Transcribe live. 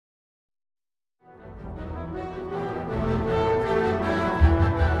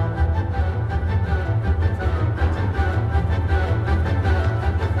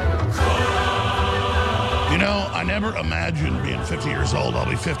know, I never imagined being 50 years old. I'll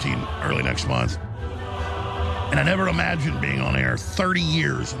be 15 early next month. And I never imagined being on air 30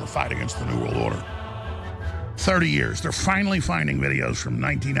 years in the fight against the New World Order. 30 years. They're finally finding videos from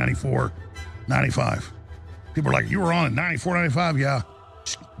 1994, 95. People are like, you were on in 94, 95? Yeah.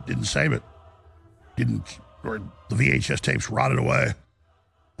 Just didn't save it. Or the VHS tapes rotted away.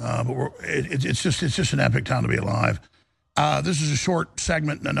 But it's just an epic time to be alive. This is a short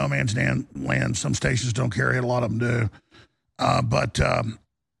segment in No Man's Land. Some stations don't carry it. A lot of them do. But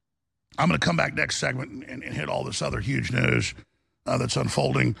I'm going to come back next segment and hit all this other huge news that's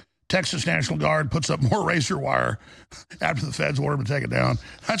unfolding. Texas National Guard puts up more razor wire after the feds order them to take it down.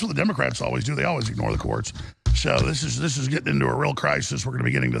 That's what the Democrats always do. They always ignore the courts. So this is getting into a real crisis. We're going to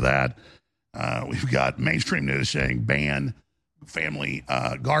be getting to that. We've got mainstream news saying ban family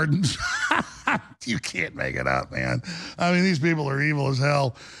gardens. You can't make it up, man. I mean, these people are evil as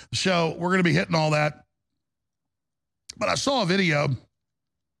hell. So we're going to be hitting all that. But I saw a video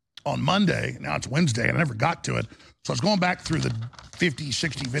on Monday. Now it's Wednesday, and I never got to it. So I was going back through the 50,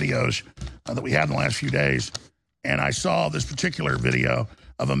 60 videos that we had in the last few days, and I saw this particular video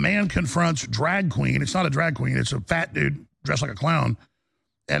of a man confronts drag queen. It's not a drag queen. It's a fat dude dressed like a clown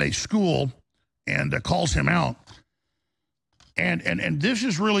at a school and calls him out. And this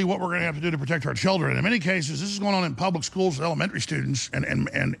is really what we're going to have to do to protect our children. In many cases, this is going on in public schools, elementary students, and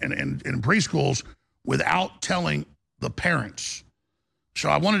preschools without telling the parents. So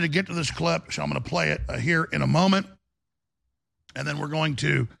I wanted to get to this clip, so I'm going to play it here in a moment. And then we're going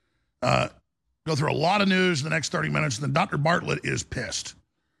to go through a lot of news in the next 30 minutes. And then Dr. Bartlett is pissed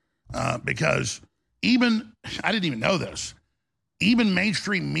because I didn't even know this, even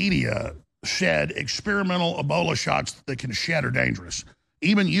mainstream media said experimental Ebola shots that can shed are dangerous.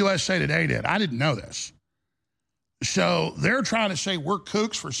 Even USA Today did. I didn't know this. So they're trying to say we're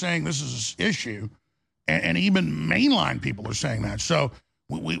kooks for saying this is an issue, and even mainline people are saying that. So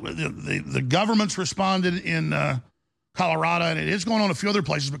the government's responded in Colorado, and it is going on a few other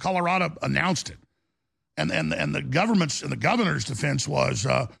places, but Colorado announced it. And the government's and the governor's defense was,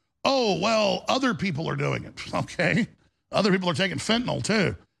 oh, well, other people are doing it. Okay. Other people are taking fentanyl,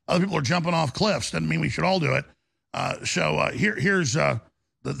 too. Other people are jumping off cliffs. Doesn't mean we should all do it. Here's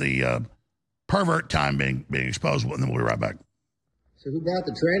the pervert time being exposed, and then we'll be right back. So who brought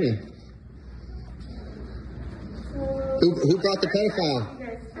the tranny? Who brought the pedophile?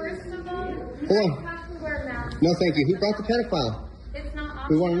 First of all, hold on. have to wear a mask. No, thank you. Who brought the pedophile? It's not optional.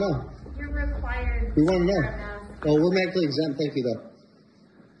 We want to know. You're required We want to wear know. a mask. Oh, we're medically exempt. Thank you, though.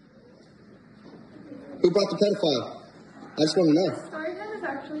 Who brought the pedophile? I just want to know. Story time is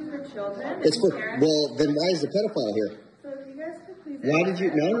actually for children. It's for, parents. well, then why is the pedophile here? So if you guys could please... Why did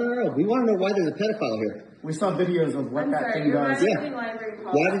you, no. We want to know why there's a pedophile here. We saw videos of what I'm that sorry, thing you're does. violating library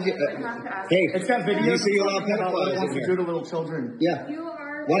policy. Why did you, I have to ask hey, you. It's got videos you see a lot of about what it pedophiles wants in to here. do to little children. Yeah. You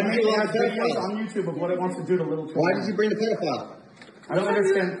are... Why did you It allow has videos pedophiles? on YouTube of what it wants to do to little children. Why did you bring the pedophile? I don't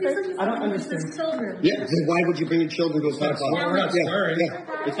understand. These I don't are understand. children. Yeah, then why would you bring your children to a pedophile? We're not swearing.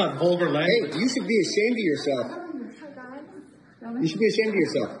 Yeah. It's not vulgar language. Hey, you should be ashamed of yourself. You should be ashamed of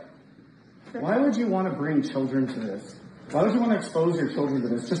yourself. Why would you want to bring children to this? Why would you want to expose your children to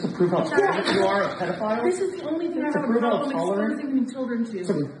this? Just to prove how tolerant you are a pedophile? This is the only thing I To have a prove how problem tolerant? exposing children to.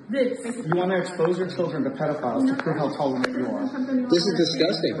 This. You want to expose your children to pedophiles to prove how tolerant you are. This is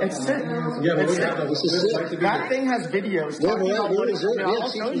disgusting. It's sick. Yeah, but It's we have sick. the This is sick. That thing has videos Yeah, talking about what it's... reserve. I'll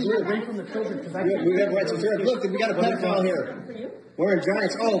Yeah, show she's you reserved. away from the children because I We have rights to serve. Look, we got a pedophile here. We're in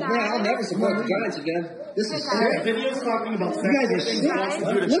Giants. Oh, man, I'll never support the Giants again. This is sick. videos talking about sex. You guys are things sick. it wants to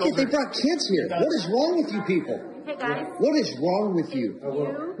do to Look, they children. brought kids here. What is wrong with you people? Hey guys, What is wrong with you?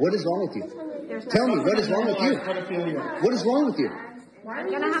 What is wrong with you? Tell me, what is wrong with you? Pedophilia. What is wrong with you?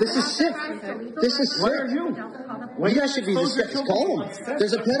 This is sick. This is sick. Where are you? You guys should be disgusted. Call them.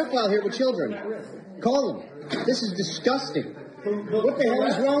 There's a pedophile here with children. Call them. This is disgusting. What the hell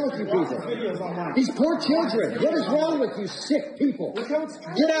is wrong with you people? These poor children. What is wrong with you sick people?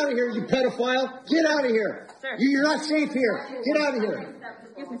 Get out of here, you pedophile. Get out of here. You're not safe here. Get out of here.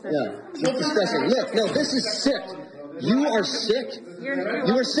 Yeah, it's disgusting. Look, no, this is sick. You are sick.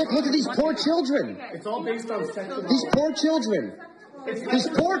 You are sick. Look at these poor children. It's all based on sex. These poor children. These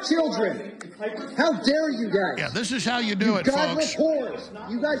poor children. How dare you guys? Yeah, this is how you do it, Godless folks.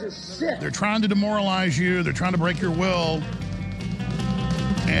 whores. You guys are sick. They're trying to demoralize you. They're trying to break your will.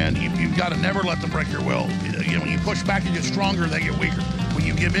 And you've got to never let them break your will. You know, when you push back, you get stronger, they get weaker. When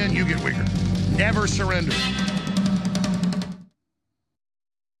you give in, you get weaker. Never surrender.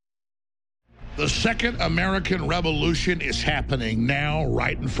 The second American Revolution is happening now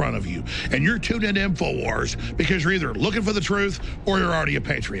right in front of you. And you're tuned into InfoWars because you're either looking for the truth or you're already a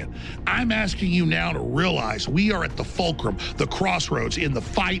patriot. I'm asking you now to realize we are at the fulcrum, the crossroads in the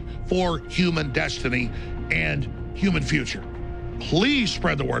fight for human destiny and human future. Please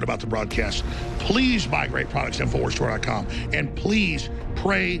spread the word about the broadcast. Please buy great products at InfoWarsStore.com. And please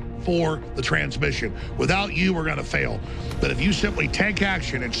pray for the transmission. Without you, we're going to fail. But if you simply take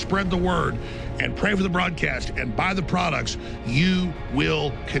action and spread the word and pray for the broadcast and buy the products, you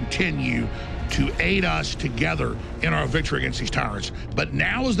will continue to aid us together in our victory against these tyrants. But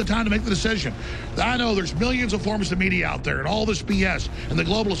now is the time to make the decision. I know there's millions of forms of media out there and all this BS, and the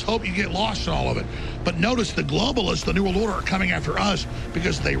globalists hope you get lost in all of it. But notice the globalists, the New World Order, are coming after us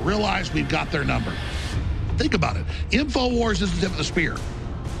because they realize we've got their number. Think about it. InfoWars is the tip of the spear.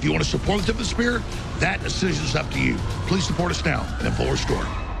 If you want to support the tip of the spear, that decision is up to you. Please support us now at InfoWars Store.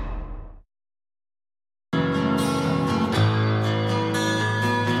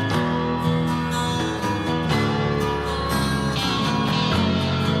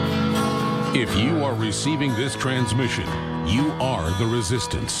 If you are receiving this transmission, you are the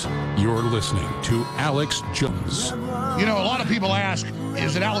resistance. You're listening to Alex Jones. You know, a lot of people ask,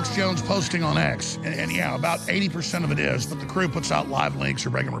 is it Alex Jones posting on X? And yeah, about 80% of it is, but the crew puts out live links or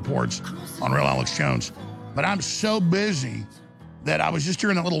breaking reports on Real Alex Jones. But I'm so busy that I was just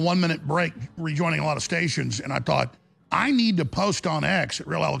during a little 1-minute break rejoining a lot of stations, and I thought, I need to post on X at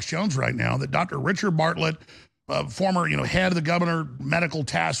Real Alex Jones right now that Dr. Richard Bartlett, former, head of the governor medical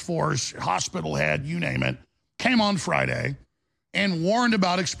task force, hospital head, you name it, came on Friday and warned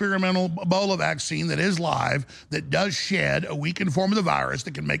about experimental Ebola vaccine that is live, that does shed a weakened form of the virus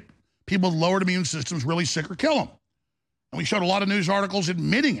that can make people with lowered immune systems really sick or kill them. And we showed a lot of news articles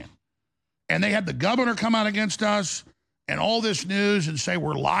admitting it. And they had the governor come out against us and all this news and say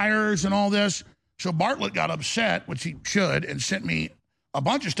we're liars and all this. So Bartlett got upset, which he should, and sent me a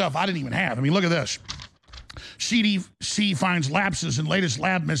bunch of stuff I didn't even have. I mean, look at this. CDC finds lapses in latest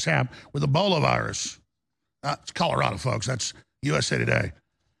lab mishap with Ebola virus. It's Colorado, folks. That's USA Today.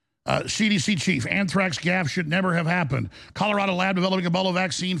 CDC chief, anthrax gaffe should never have happened. Colorado lab developing Ebola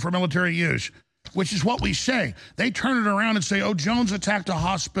vaccine for military use, which is what we say. They turn it around and say, oh, Jones attacked a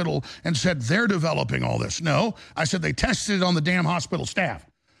hospital and said they're developing all this. No, I said they tested it on the damn hospital staff.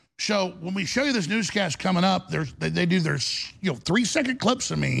 So when we show you this newscast coming up, they do their 3-second clips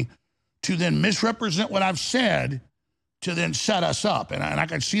of me to then misrepresent what I've said to then set us up. And I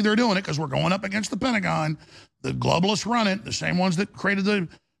can see they're doing it because we're going up against the Pentagon. The globalists run it, the same ones that created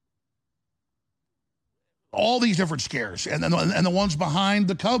all these different scares, and the ones behind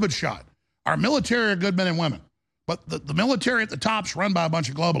the COVID shot. Our military are good men and women, but the military at the top's run by a bunch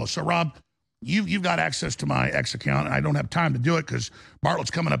of globalists. So, Rob, you've got access to my X account, and I don't have time to do it because Bartlett's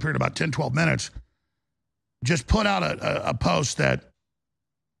coming up here in about 10, 12 minutes. Just put out a post that,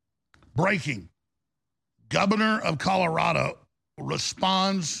 breaking, Governor of Colorado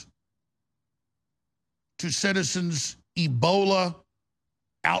responds to citizens' Ebola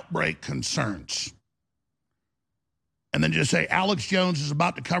outbreak concerns. And then just say, Alex Jones is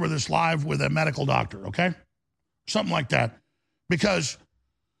about to cover this live with a medical doctor, okay? Something like that. Because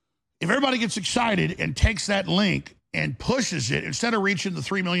if everybody gets excited and takes that link and pushes it, instead of reaching the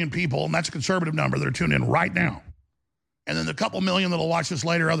 3 million people, and that's a conservative number that are tuned in right now, and then the couple million that'll watch this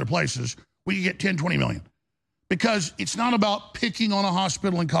later other places, we can get 10, 20 million. Because it's not about picking on a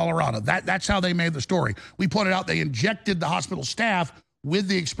hospital in Colorado. That's how they made the story. We pointed out they injected the hospital staff with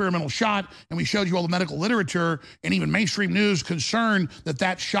the experimental shot, and we showed you all the medical literature and even mainstream news concerned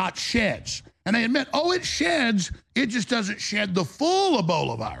that shot sheds. And they admit, oh, it sheds, it just doesn't shed the full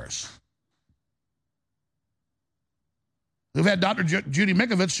Ebola virus. We've had Dr. Judy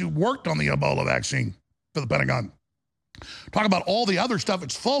Mikovits, who worked on the Ebola vaccine for the Pentagon, talk about all the other stuff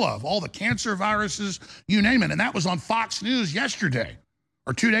it's full of, all the cancer viruses, you name it. And that was on Fox News yesterday,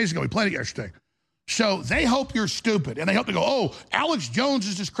 or 2 days ago. We played it yesterday. So they hope you're stupid, and they hope to go, oh, Alex Jones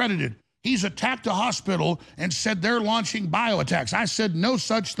is discredited. He's attacked a hospital and said they're launching bioattacks. I said no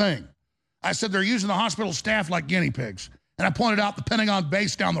such thing. I said they're using the hospital staff like guinea pigs. And I pointed out the Pentagon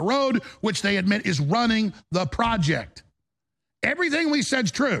base down the road, which they admit is running the project. Everything we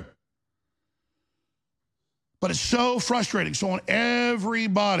said's true. But it's so frustrating. So I want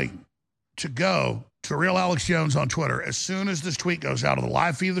everybody to go to Real Alex Jones on Twitter as soon as this tweet goes out of the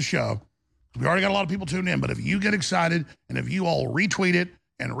live feed of the show. We already got a lot of people tuned in, but if you get excited and if you all retweet it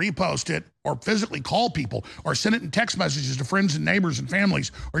and repost it or physically call people or send it in text messages to friends and neighbors and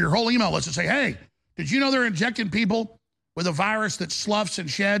families or your whole email list and say, hey, did you know they're injecting people with a virus that sloughs and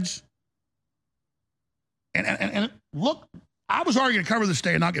sheds? And look, I was already going to cover this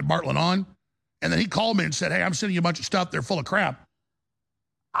day and not get Bartlett on. And then he called me and said, hey, I'm sending you a bunch of stuff. They're full of crap.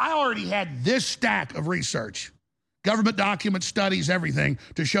 I already had this stack of research, government documents, studies, everything,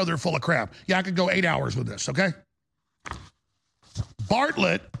 to show they're full of crap. Yeah, I could go 8 hours with this, okay?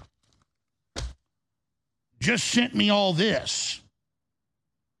 Bartlett just sent me all this,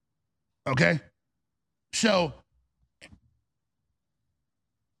 okay? So,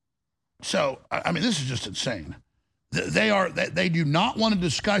 I mean, this is just insane. They do not want a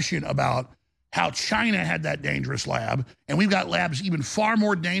discussion about how China had that dangerous lab, and we've got labs even far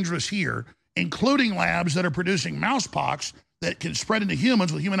more dangerous here, including labs that are producing mousepox that can spread into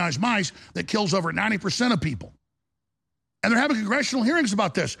humans with humanized mice that kills over 90% of people. And they're having congressional hearings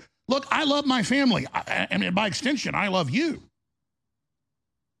about this. Look, I love my family. I mean, by extension, I love you.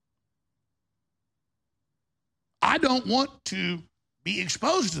 I don't want to be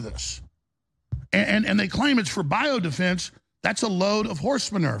exposed to this. And they claim it's for biodefense. That's a load of horse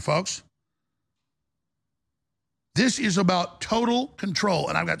manure, folks. This is about total control.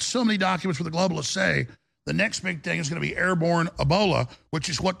 And I've got so many documents where the globalists say the next big thing is going to be airborne Ebola, which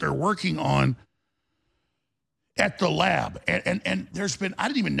is what they're working on at the lab. And there's been, I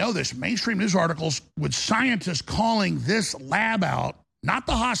didn't even know this, mainstream news articles with scientists calling this lab out, not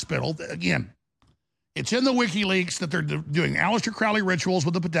the hospital. Again, it's in the WikiLeaks that they're doing Aleister Crowley rituals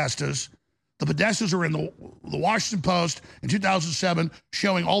with the Podestas. The Podestas are in the Washington Post in 2007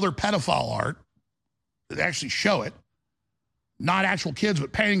 showing all their pedophile art. They actually show it. Not actual kids,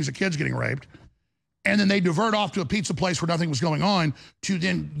 but paintings of kids getting raped. And then they divert off to a pizza place where nothing was going on to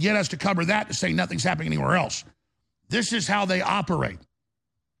then get us to cover that to say nothing's happening anywhere else. This is how they operate.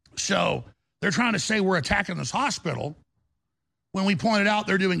 So they're trying to say we're attacking this hospital when we pointed out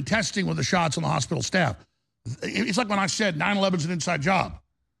they're doing testing with the shots on the hospital staff. It's like when I said 9/11's an inside job.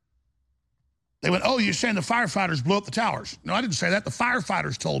 They went, oh, you're saying the firefighters blew up the towers. No, I didn't say that. The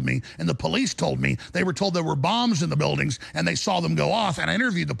firefighters told me, and the police told me. They were told there were bombs in the buildings, and they saw them go off, and I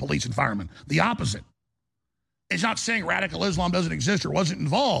interviewed the police and firemen. The opposite. It's not saying radical Islam doesn't exist or wasn't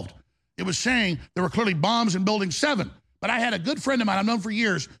involved. It was saying there were clearly bombs in Building 7. But I had a good friend of mine I've known for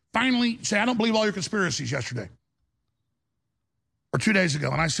years finally say, I don't believe all your conspiracies yesterday. Or 2 days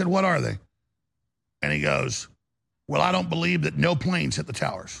ago. And I said, what are they? And he goes, well, I don't believe that no planes hit the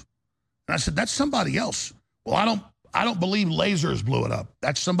towers. And I said, that's somebody else. Well, I don't believe lasers blew it up.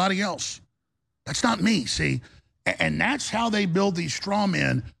 That's somebody else. That's not me, see? And that's how they build these straw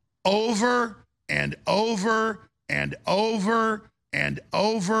men over and over and over and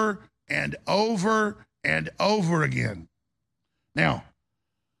over and over and over again. Now,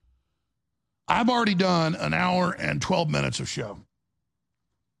 I've already done an hour and 12 minutes of show.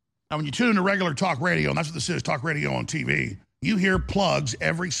 Now, when you tune into regular talk radio, and that's what this is, talk radio on TV, you hear plugs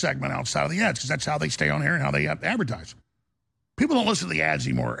every segment outside of the ads because that's how they stay on air and how they advertise. People don't listen to the ads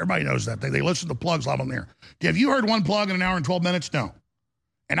anymore. Everybody knows that. They listen to plugs live on there. Have you heard one plug in an hour and 12 minutes? No.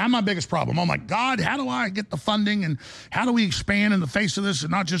 And I'm my biggest problem. I'm like, God, how do I get the funding and how do we expand in the face of this and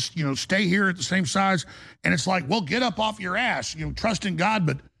not just, stay here at the same size? And it's like, well, get up off your ass. Trust in God,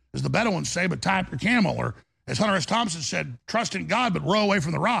 but as the Bedouins say, but tie up your camel. Or as Hunter S. Thompson said, trust in God, but row away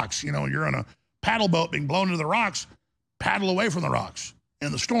from the rocks. You're on a paddle boat being blown into the rocks. Paddle away from the rocks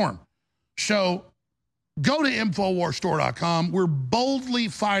in the storm. So go to InfoWarsStore.com. We're boldly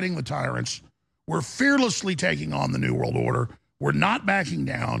fighting the tyrants. We're fearlessly taking on the New World Order. We're not backing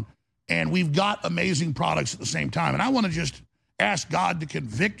down. And we've got amazing products at the same time. And I want to just ask God to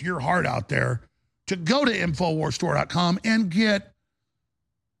convict your heart out there to go to InfoWarsStore.com and get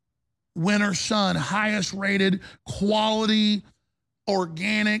Winter Sun, highest rated, quality,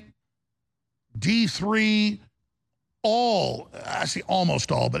 organic, D3, all, I say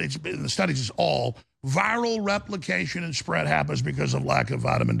almost all, but it's in the studies, it's all viral replication and spread happens because of lack of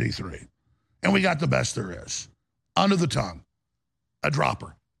vitamin D3. And we got the best there is. Under the tongue, a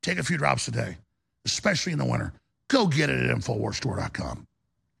dropper. Take a few drops a day, especially in the winter. Go get it at InfoWarsStore.com.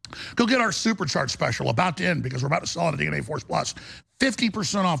 Go get our Supercharged special, about to end because we're about to sell it at DNA Force Plus.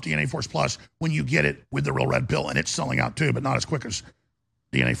 50% off DNA Force Plus when you get it with the Real Red Pill, and it's selling out too, but not as quick as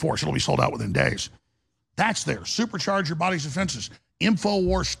DNA Force. It'll be sold out within days. That's there. Supercharge your body's defenses.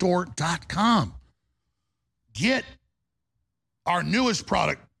 InfoWarsStore.com. Get our newest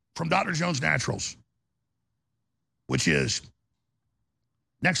product from Dr. Jones Naturals, which is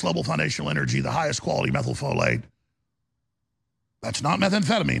next level foundational energy, the highest quality methylfolate. That's not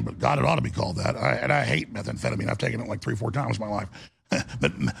methamphetamine, but God, it ought to be called that. And I hate methamphetamine. I've taken it like 3-4 times in my life.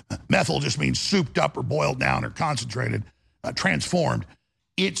 But methyl just means souped up or boiled down or concentrated, transformed.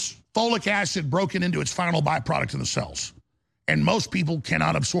 It's folic acid broken into its final byproduct in the cells. And most people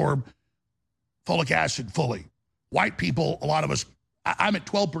cannot absorb folic acid fully. White people, a lot of us I'm at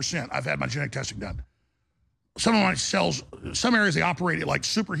 12%. I've had my genetic testing done. Some of my cells, some areas they operate at like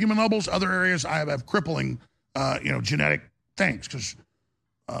superhuman levels. Other areas I have crippling, genetic things because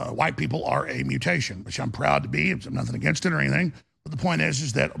white people are a mutation, which I'm proud to be. I'm nothing against it or anything. But the point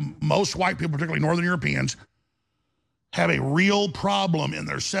is that most white people, particularly Northern Europeans, have a real problem in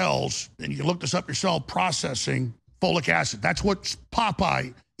their cells, and you can look this up yourself, processing folic acid. That's what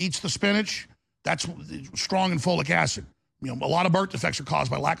Popeye eats the spinach. That's strong in folic acid. A lot of birth defects are caused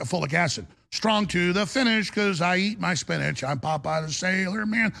by lack of folic acid. Strong to the finish because I eat my spinach. I'm Popeye the Sailor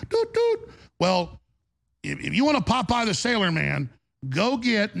Man. Doot, doot. Well, if you want to Popeye the Sailor Man, go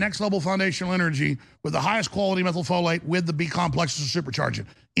get Next Level Foundational Energy with the highest quality methylfolate with the B complexes to supercharge it.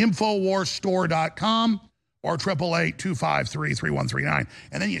 InfoWarsStore.com or 888-253-3139.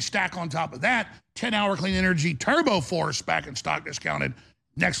 And then you stack on top of that 10-hour clean energy Turbo Force back in stock discounted.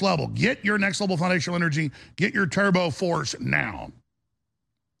 Next level. Get your Next Level Foundational Energy. Get your Turbo Force now.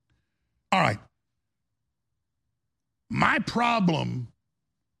 All right. My problem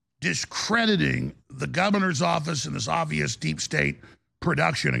discrediting the governor's office and this obvious deep state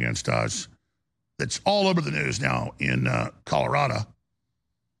production against us that's all over the news now in Colorado.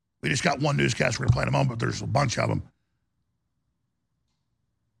 We just got one newscast we're going to play in a moment, but there's a bunch of them.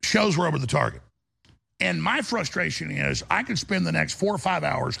 Shows we're over the target. And my frustration is I could spend the next 4 or 5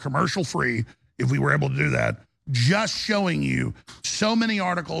 hours commercial-free, if we were able to do that, just showing you so many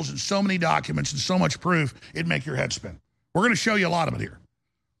articles and so many documents and so much proof, it'd make your head spin. We're going to show you a lot of it here.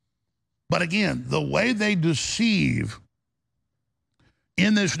 But again, the way they deceive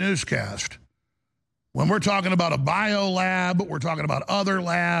in this newscast, when we're talking about a bio lab, we're talking about other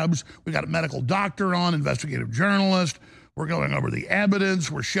labs, we got a medical doctor on, investigative journalist, we're going over the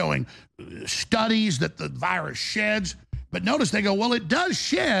evidence, we're showing studies that the virus sheds. But notice they go, well, it does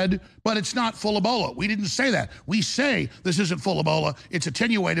shed, but it's not full Ebola. We didn't say that. We say this isn't full Ebola. It's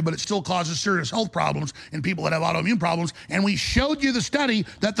attenuated, but it still causes serious health problems in people that have autoimmune problems. And we showed you the study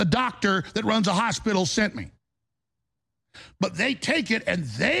that the doctor that runs a hospital sent me. But they take it and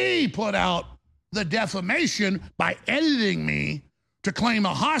they put out the defamation by editing me to claim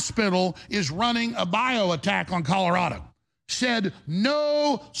a hospital is running a bio attack on Colorado. Said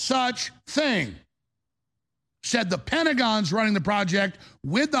no such thing. Said the Pentagon's running the project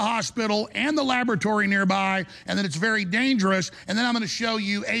with the hospital and the laboratory nearby, and that it's very dangerous. And then I'm going to show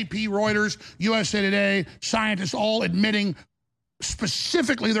you AP, Reuters, USA Today, scientists all admitting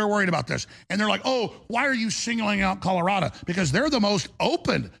specifically they're worried about this. And they're like, oh, why are you singling out Colorado? Because they're the most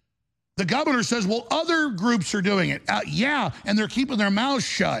open. The governor says, well, other groups are doing it. Yeah, and they're keeping their mouths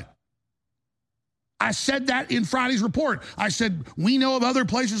shut. I said that in Friday's report. I said, we know of other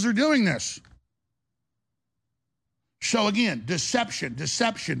places that are doing this. So again, deception,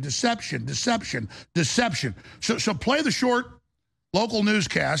 deception, deception, deception, deception. So play the short local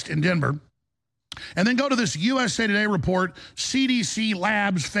newscast in Denver, and then go to this USA Today report, CDC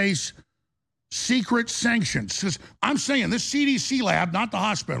labs face secret sanctions. Because I'm saying this CDC lab, not the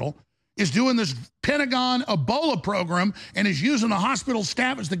hospital, is doing this Pentagon Ebola program and is using the hospital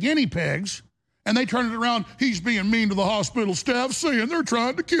staff as the guinea pigs. And they turn it around, he's being mean to the hospital staff, saying they're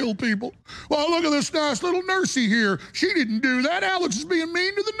trying to kill people. Well, look at this nice little nursey here. She didn't do that. Alex is being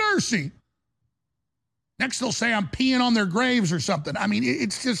mean to the nursey. Next, they'll say I'm peeing on their graves or something. I mean,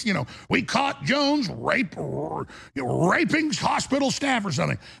 it's just, we caught Jones raping hospital staff or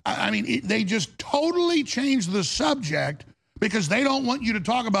something. I mean, they just totally changed the subject because they don't want you to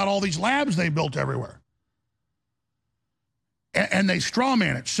talk about all these labs they built everywhere. And they straw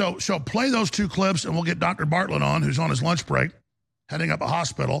man it. So play those two clips, and we'll get Dr. Bartlett on, who's on his lunch break, heading up a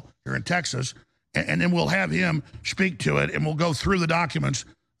hospital here in Texas, and then we'll have him speak to it, and we'll go through the documents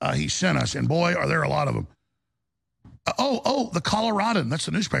he sent us. And boy, are there a lot of them. The Coloradan, that's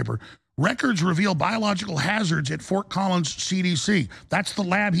the newspaper. Records reveal biological hazards at Fort Collins CDC. That's the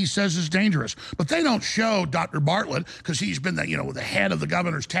lab he says is dangerous. But they don't show Dr. Bartlett because he's been the head of the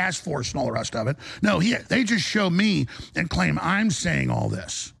governor's task force and all the rest of it. No, they just show me and claim I'm saying all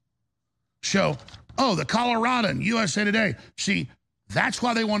this. Show, the Coloradan, USA Today. See, that's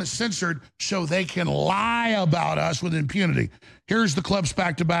why they want it censored, so they can lie about us with impunity. Here's the clips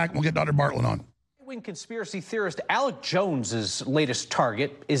back to back. We'll get Dr. Bartlett on. Right-wing conspiracy theorist Alex Jones's latest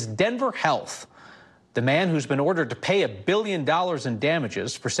target is Denver Health. The man who's been ordered to pay $1 billion in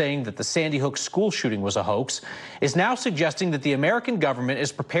damages for saying that the Sandy Hook school shooting was a hoax is now suggesting that the American government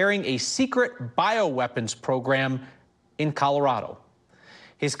is preparing a secret bioweapons program in Colorado.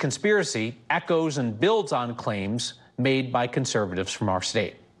 His conspiracy echoes and builds on claims made by conservatives from our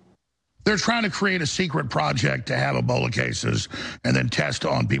state. They're trying to create a secret project to have Ebola cases and then test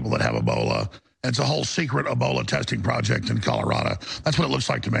on people that have Ebola It's a whole secret Ebola testing project in Colorado. That's what it looks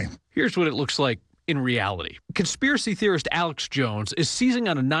like to me. Here's what it looks like in reality. Conspiracy theorist Alex Jones is seizing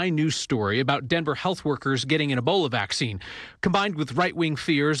on a 9 News story about Denver health workers getting an Ebola vaccine, combined with right-wing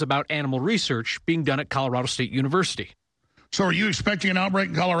fears about animal research being done at Colorado State University. So are you expecting an outbreak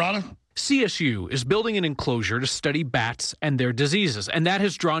in Colorado? CSU is building an enclosure to study bats and their diseases, and that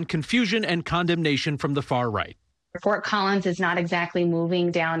has drawn confusion and condemnation from the far right. Fort Collins is not exactly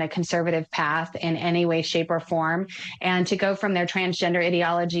moving down a conservative path in any way, shape, or form. And to go from their transgender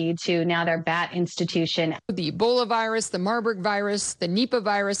ideology to now their bat institution. The Ebola virus, the Marburg virus, the Nipah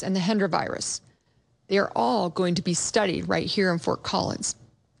virus, and the Hendra virus, they are all going to be studied right here in Fort Collins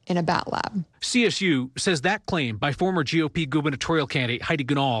in a bat lab. CSU says that claim by former GOP gubernatorial candidate Heidi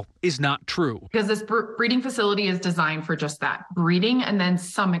Ganahl is not true. Because this breeding facility is designed for just that, breeding and then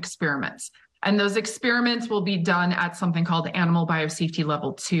some experiments. And those experiments will be done at something called Animal Biosafety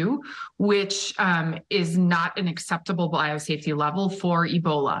Level 2, which is not an acceptable biosafety level for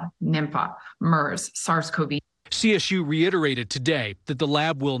Ebola, Nipah, MERS, SARS-CoV. CSU reiterated today that the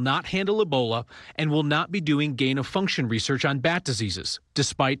lab will not handle Ebola and will not be doing gain-of-function research on bat diseases,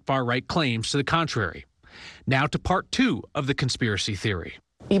 despite far-right claims to the contrary. Now to part 2 of the conspiracy theory.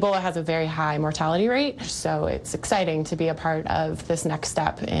 Ebola has a very high mortality rate, so it's exciting to be a part of this next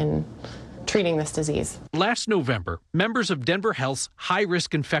step in treating this disease. Last November, members of Denver Health's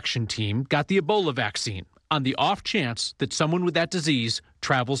high-risk infection team got the Ebola vaccine on the off chance that someone with that disease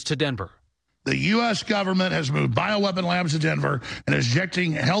travels to Denver. The U.S. government has moved bioweapon labs to Denver and is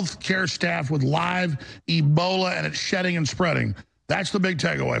injecting healthcare staff with live Ebola, and it's shedding and spreading. That's the big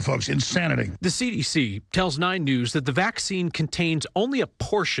takeaway, folks. Insanity. The CDC tells 9 News that the vaccine contains only a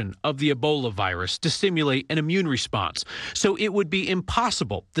portion of the Ebola virus to stimulate an immune response. So it would be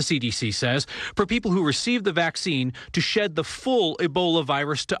impossible, the CDC says, for people who receive the vaccine to shed the full Ebola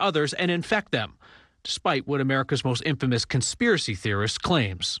virus to others and infect them, despite what America's most infamous conspiracy theorist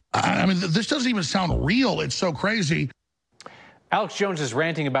claims. I mean, this doesn't even sound real. It's so crazy. Alex Jones'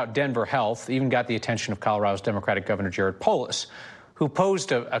 ranting about Denver Health even got the attention of Colorado's Democratic Governor Jared Polis, who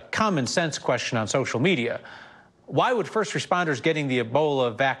posed a common sense question on social media. Why would first responders getting the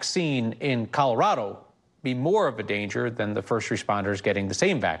Ebola vaccine in Colorado be more of a danger than the first responders getting the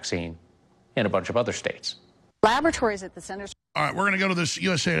same vaccine in a bunch of other states? Laboratories at the centers. All right, we're going to go to this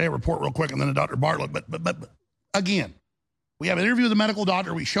USA Today report real quick and then to Dr. Bartlett. But again, we have an interview with a medical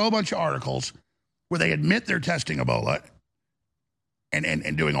doctor. We show a bunch of articles where they admit they're testing Ebola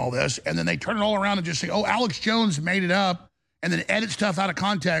and doing all this. And then they turn it all around and just say, oh, Alex Jones made it up, and then edit stuff out of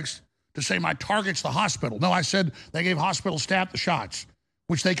context to say my target's the hospital. No, I said they gave hospital staff the shots,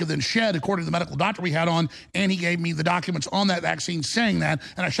 which they could then shed according to the medical doctor we had on, and he gave me the documents on that vaccine saying that,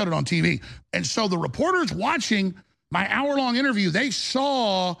 and I showed it on TV. And so the reporters watching my hour-long interview, they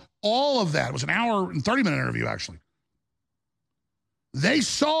saw all of that. It was an hour and 30-minute interview, actually. They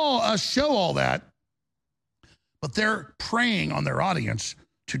saw us show all that, but they're preying on their audience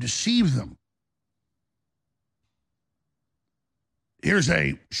to deceive them. Here's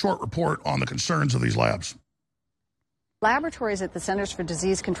a short report on the concerns of these labs. Laboratories at the Centers for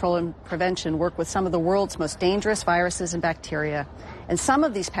Disease Control and Prevention work with some of the world's most dangerous viruses and bacteria. And some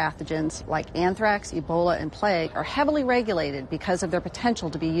of these pathogens, like anthrax, Ebola, and plague, are heavily regulated because of their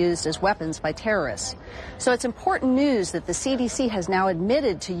potential to be used as weapons by terrorists. So it's important news that the CDC has now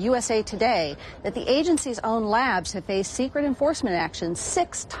admitted to USA Today that the agency's own labs have faced secret enforcement actions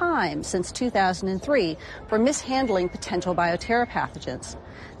 6 times since 2003 for mishandling potential bioterror pathogens.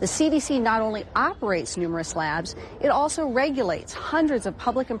 The CDC not only operates numerous labs, it also regulates hundreds of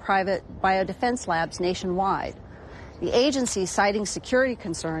public and private biodefense labs nationwide. The agency, citing security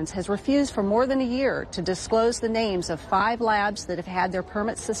concerns, has refused for more than a year to disclose the names of 5 labs that have had their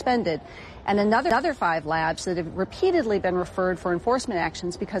permits suspended and another 5 labs that have repeatedly been referred for enforcement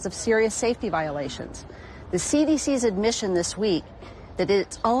actions because of serious safety violations. The CDC's admission this week that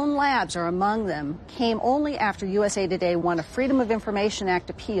its own labs are among them came only after USA Today won a Freedom of Information Act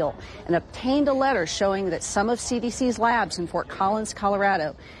appeal and obtained a letter showing that some of CDC's labs in Fort Collins,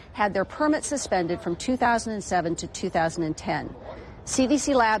 Colorado, had their permits suspended from 2007 to 2010.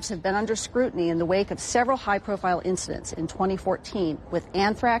 CDC labs have been under scrutiny in the wake of several high-profile incidents in 2014 with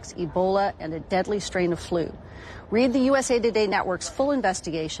anthrax, Ebola, and a deadly strain of flu. Read the USA Today Network's full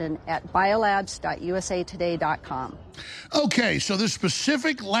investigation at biolabs.usatoday.com. Okay, so this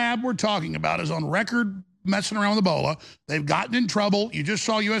specific lab we're talking about is on record messing around with Ebola. They've gotten in trouble. You just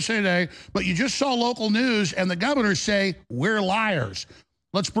saw USA Today, but you just saw local news, and the governors say, we're liars.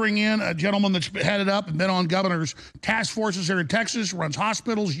 Let's bring in a gentleman that's headed up and been on governor's task forces here in Texas, runs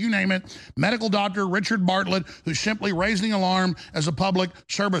hospitals, you name it, medical doctor Richard Bartlett, who's simply raising the alarm as a public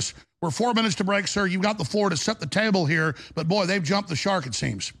service. We're 4 minutes to break, sir. You've got the floor to set the table here, but boy, they've jumped the shark, it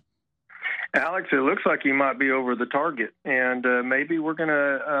seems. Alex, it looks like you might be over the target, and maybe we're going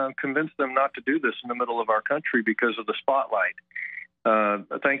to convince them not to do this in the middle of our country because of the spotlight.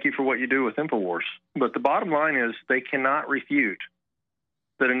 Thank you for what you do with InfoWars. But the bottom line is they cannot refute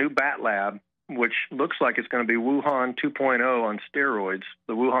that a new bat lab, which looks like it's going to be Wuhan 2.0 on steroids,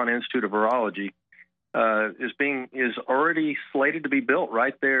 the Wuhan Institute of Virology, is already slated to be built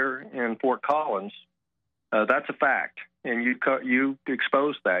right there in Fort Collins. That's a fact, and you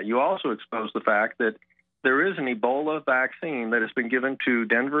exposed that. You also exposed the fact that there is an Ebola vaccine that has been given to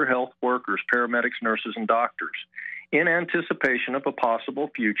Denver health workers, paramedics, nurses, and doctors in anticipation of a possible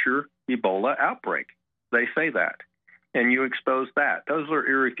future Ebola outbreak. They say that, and you exposed that. Those are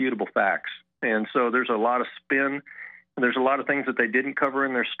irrefutable facts, and so there's a lot of spin. There's a lot of things that they didn't cover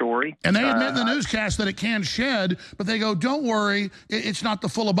in their story. And they admit in the newscast that it can shed, but they go, don't worry, it's not the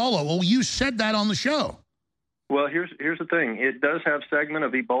full Ebola. Well, you said that on the show. Well, here's the thing. It does have segment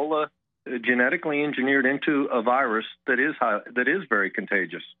of Ebola genetically engineered into a virus that is very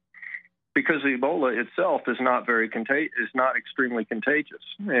contagious, because Ebola itself is not extremely contagious,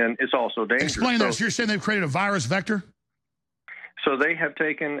 and it's also dangerous. Explain that. So you're saying they've created a virus vector? So they have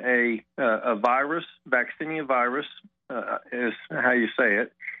taken a virus, vaccinia virus, is how you say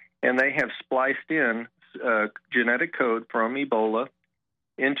it, and they have spliced in genetic code from Ebola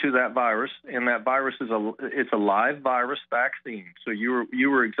into that virus, and that virus is a live virus vaccine. So you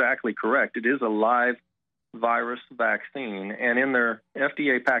were exactly correct. It is a live virus vaccine, and in their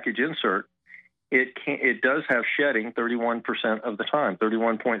FDA package insert, it does have shedding 31% of the time.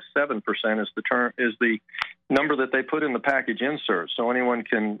 31.7% is the number that they put in the package insert. So anyone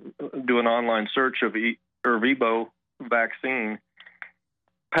can do an online search of Ervebo vaccine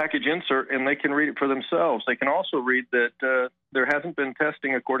package insert, and they can read it for themselves. They can also read that there hasn't been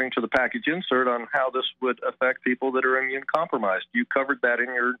testing, according to the package insert, on how this would affect people that are immune compromised. You covered that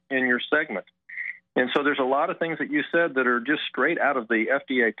in your segment. And so there's a lot of things that you said that are just straight out of the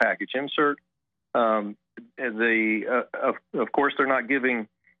FDA package insert. Of course, they're not giving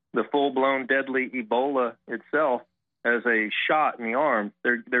the full-blown deadly Ebola itself as a shot in the arm.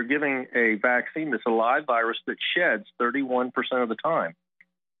 They're giving a vaccine that's a live virus that sheds 31% of the time.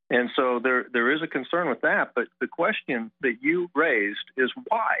 And so there is a concern with that. But the question that you raised is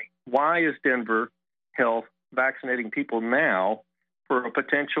why? Why is Denver Health vaccinating people now for a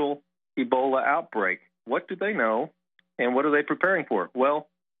potential Ebola outbreak? What do they know, and what are they preparing for? Well,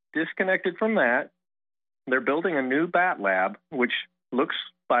 disconnected from that, they're building a new bat lab, which looks,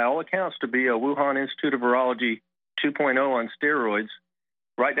 by all accounts, to be a Wuhan Institute of Virology 2.0 on steroids,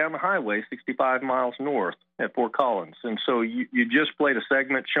 right down the highway, 65 miles north at Fort Collins. And so you just played a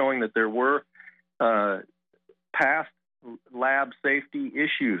segment showing that there were past lab safety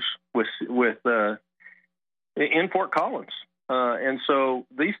issues in Fort Collins. And so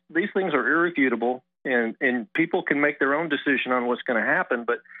these things are irrefutable, and people can make their own decision on what's going to happen.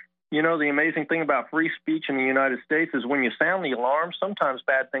 But, you know, the amazing thing about free speech in the United States is when you sound the alarm, sometimes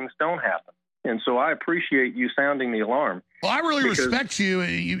bad things don't happen. And so I appreciate you sounding the alarm. Well, I really respect you.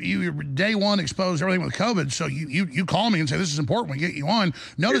 You day one exposed everything with COVID, so you call me and say, this is important, we get you on.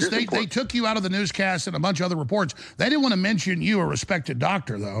 Notice they took you out of the newscast and a bunch of other reports. They didn't want to mention you, a respected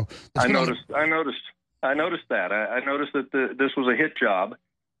doctor, though. I noticed that. I noticed that this was a hit job,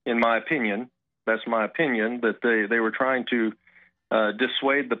 in my opinion. That's my opinion, that they were trying to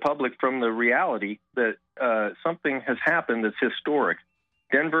dissuade the public from the reality that something has happened that's historic.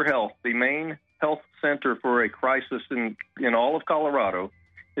 Denver Health, the main health center for a crisis in all of Colorado,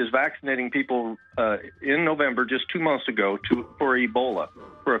 is vaccinating people in November, just 2 months ago, for Ebola,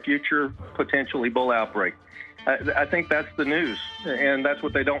 for a future potential Ebola outbreak. I think that's the news, and that's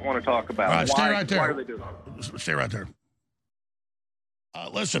what they don't want to talk about. All right, stay right there. Why are they doing it? Stay right there.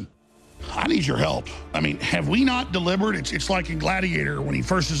 Listen, I need your help. I mean, have we not delivered? It's like in Gladiator, when he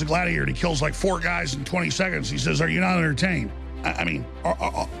first is a gladiator, he kills like 4 guys in 20 seconds. He says, are you not entertained? I mean,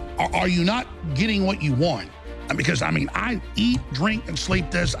 are you not getting what you want? Because, I mean, I eat, drink, and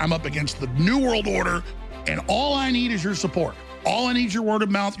sleep this. I'm up against the New World Order, and all I need is your support. All I need is your word of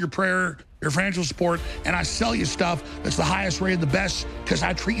mouth, your prayer, your financial support, and I sell you stuff that's the highest rated, the best, because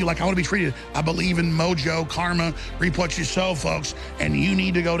I treat you like I want to be treated. I believe in mojo, karma, reap what you sow, folks, and you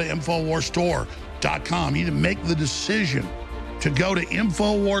need to go to InfoWarsStore.com. You need to make the decision to go to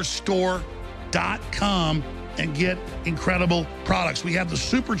InfoWarsStore.com and get incredible products. We have the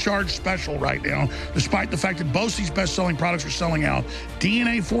Supercharged Special right now, despite the fact that both these best-selling products are selling out.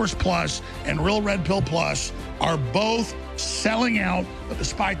 DNA Force Plus and Real Red Pill Plus are both selling out, but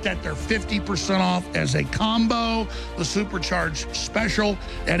despite that, they're 50% off as a combo. The Supercharged Special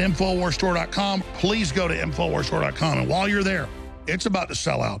at InfoWarsStore.com. Please go to InfoWarsStore.com, and while you're there, it's about to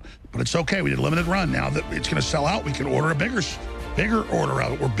sell out, but it's okay. We did a limited run. Now that it's going to sell out, we can order a bigger order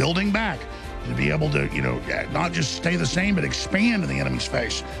of it. We're building back to be able to, not just stay the same, but expand in the enemy's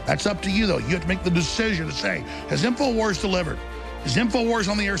face. That's up to you, though. You have to make the decision to say, has InfoWars delivered? Is InfoWars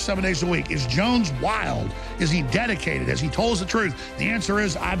on the air 7 days a week? Is Jones wild? Is he dedicated? Has he told us the truth? The answer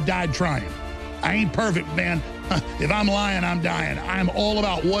is, I've died trying. I ain't perfect, man. If I'm lying, I'm dying. I'm all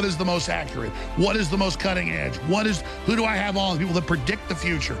about what is the most accurate, what is the most cutting edge, who do I have on, people that predict the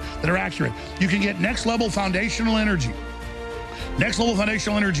future, that are accurate. You can get next level foundational energy. Next level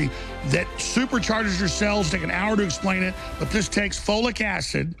foundational energy that supercharges your cells. Take an hour to explain it, but this takes folic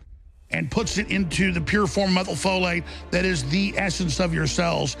acid and puts it into the pure form of methylfolate that is the essence of your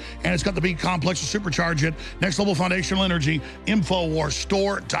cells. And it's got the B complex to supercharge it. Next level foundational energy,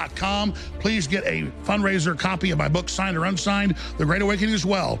 InfoWarsStore.com. Please get a fundraiser copy of my book, signed or unsigned, The Great Awakening as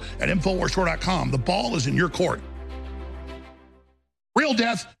well, at InfoWarsStore.com. The ball is in your court. Real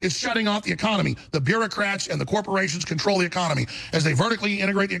death is shutting off the economy. The bureaucrats and the corporations control the economy. As they vertically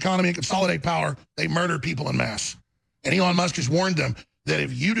integrate the economy and consolidate power, they murder people en masse. And Elon Musk has warned them that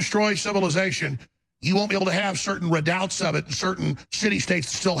if you destroy civilization, you won't be able to have certain redoubts of it in certain city-states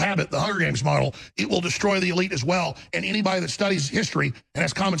that still have it, the Hunger Games model. It will destroy the elite as well. And anybody that studies history and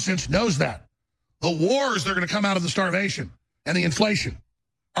has common sense knows that. The wars that are going to come out of the starvation and the inflation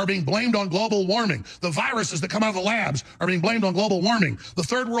are being blamed on global warming. The viruses that come out of the labs are being blamed on global warming. The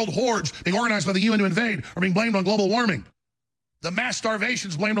third world hordes being organized by the UN to invade are being blamed on global warming. The mass starvation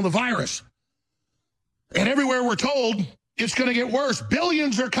is blamed on the virus. And everywhere we're told, it's going to get worse.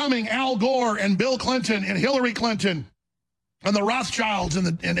 Billions are coming. Al Gore and Bill Clinton and Hillary Clinton and the Rothschilds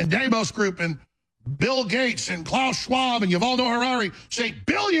and Davos Group and Bill Gates and Klaus Schwab and Yuval Noah Harari say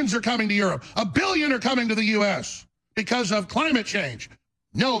billions are coming to Europe. 1 billion are coming to the U.S. because of climate change.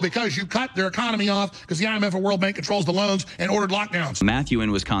 No, because you cut their economy off because the IMF and World Bank controls the loans and ordered lockdowns. Matthew in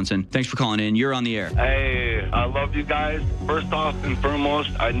Wisconsin, thanks for calling in. You're on the air. Hey, I love you guys. First off and foremost,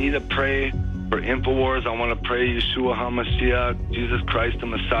 I need to pray for InfoWars. I want to pray Yeshua HaMashiach, Jesus Christ the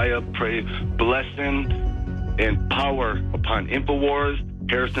Messiah. Pray blessing and power upon InfoWars,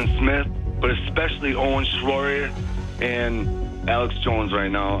 Harrison Smith, but especially Owen Schroyer and Alex Jones right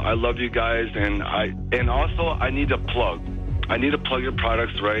now. I love you guys, and also I need to plug. I need to plug your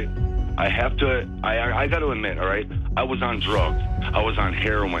products, right? I got to admit, all right, I was on drugs. I was on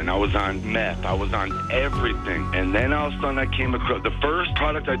heroin. I was on meth. I was on everything. And then all of a sudden I came across, the first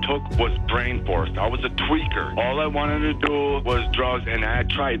product I took was Brain Force. I was a tweaker. All I wanted to do was drugs, and I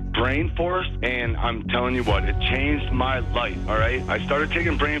tried Brain Force, and I'm telling you what, it changed my life, all right? I started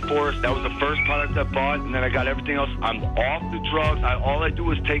taking Brain Force. That was the first product I bought, and then I got everything else. I'm off the drugs. All I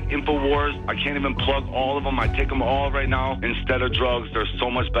do is take InfoWars. I can't even plug all of them. I take them all right now instead of drugs. They're so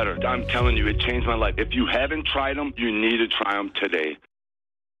much better. I'm telling you, it changed my life. If you haven't tried them, you need to try them today.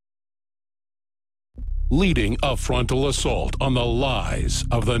 Leading a frontal assault on the lies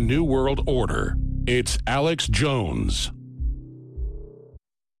of the New World Order, it's Alex Jones.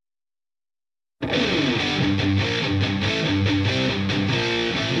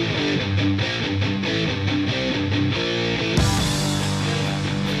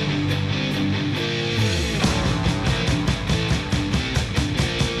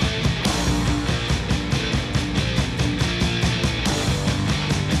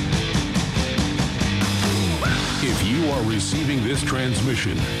 Receiving this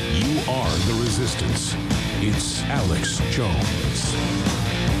transmission, you are the resistance. It's Alex Jones.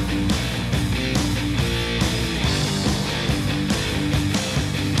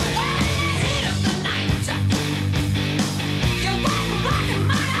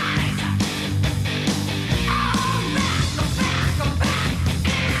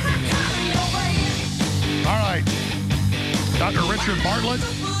 All right. Dr. Richard Bartlett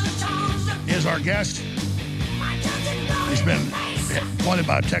is our guest. He's been appointed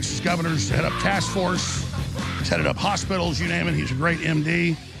by Texas governors to head up task force. He's headed up hospitals, you name it. He's a great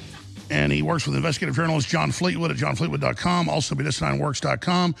MD. And he works with investigative journalist John Fleetwood at johnfleetwood.com, also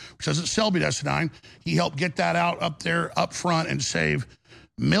BDestinine.works.com, which doesn't sell Bedestinine. He helped get that out up there, up front, and save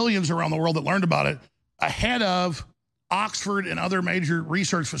millions around the world that learned about it ahead of Oxford and other major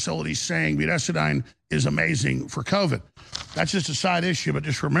research facilities saying Bedestinine is amazing for COVID. That's just a side issue, but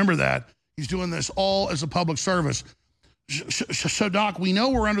just remember that. He's doing this all as a public service. So, Doc, we know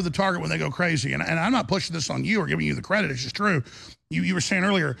we're under the target when they go crazy, and I'm not pushing this on you or giving you the credit. It's just true. You were saying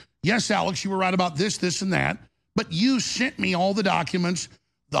earlier, yes, Alex, you were right about this, and that, but you sent me all the documents,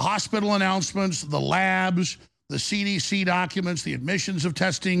 the hospital announcements, the labs, the CDC documents, the admissions of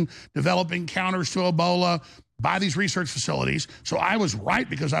testing, developing counters to Ebola by these research facilities. So I was right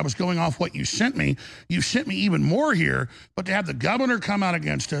because I was going off what you sent me. You sent me even more here, but to have the governor come out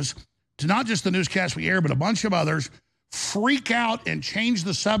against us, to not just the newscast we air, but a bunch of others, freak out and change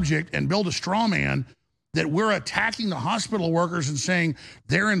the subject and build a straw man that we're attacking the hospital workers and saying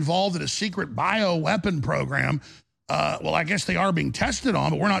they're involved in a secret bioweapon program. Well, I guess they are being tested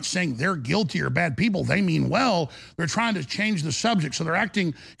on, but we're not saying they're guilty or bad people. They mean well. They're trying to change the subject, so they're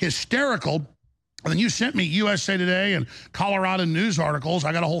acting hysterical. And then you sent me USA Today and Colorado News articles.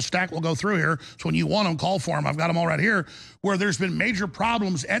 I got a whole stack we'll go through here. So when you want them, call for them. I've got them all right here, where there's been major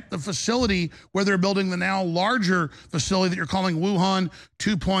problems at the facility where they're building the now larger facility that you're calling Wuhan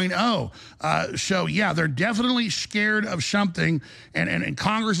 2.0. So, yeah, they're definitely scared of something. And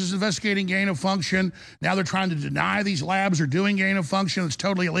Congress is investigating gain of function. Now they're trying to deny these labs are doing gain of function. It's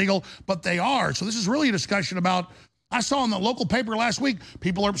totally illegal, but they are. So this is really a discussion about, I saw in the local paper last week,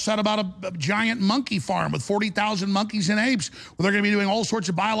 people are upset about a giant monkey farm with 40,000 monkeys and apes, where they're going to be doing all sorts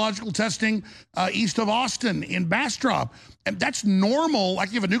of biological testing east of Austin in Bastrop. And that's normal.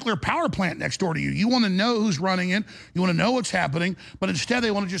 Like you have a nuclear power plant next door to you. You want to know who's running it. You want to know what's happening. But instead,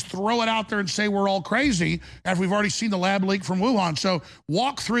 they want to just throw it out there and say we're all crazy after we've already seen the lab leak from Wuhan. So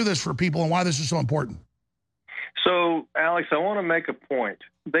walk through this for people and why this is so important. So, Alex, I want to make a point.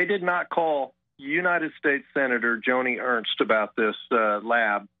 They did not call United States Senator Joni Ernst about this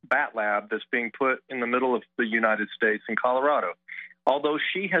bat lab that's being put in the middle of the United States in Colorado, although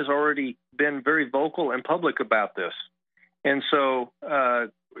she has already been very vocal and public about this. And so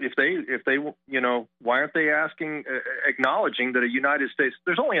if they, you know, why aren't they acknowledging that a United States,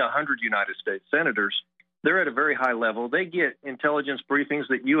 there's only 100 United States senators. They're at a very high level. They get intelligence briefings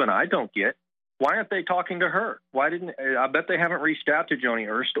that you and I don't get. Why aren't they talking to her? I bet they haven't reached out to Joni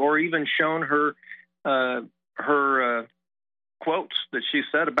Ernst or even shown her quotes that she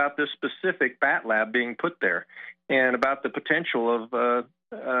said about this specific bat lab being put there and about the potential of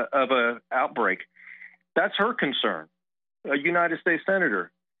a outbreak. That's her concern. A United States senator.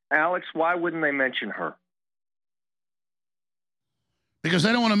 Alex, why wouldn't they mention her? Because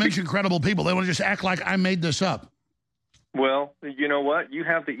they don't want to mention credible people. They want to just act like I made this up. Well, you know what? You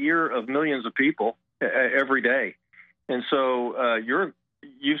have the ear of millions of people every day. And so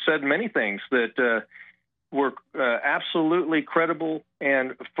you've said many things that were absolutely credible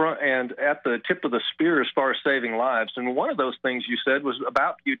and at the tip of the spear as far as saving lives. And one of those things you said was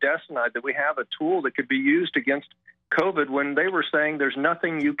about budesonide, that we have a tool that could be used against COVID, when they were saying there's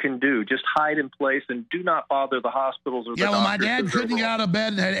nothing you can do. Just hide in place and do not bother the hospitals or the doctors. Yeah, well, my dad couldn't get out of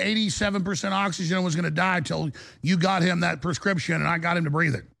bed and had 87% oxygen and was going to die till you got him that prescription and I got him to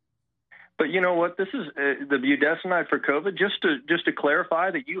breathe it. But you know what? This is the budesonide for COVID. Just to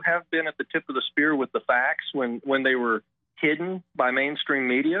clarify that you have been at the tip of the spear with the facts when they were hidden by mainstream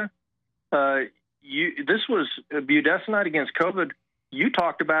media. This was budesonide against COVID. You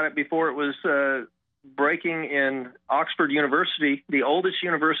talked about it before it was breaking in Oxford University, the oldest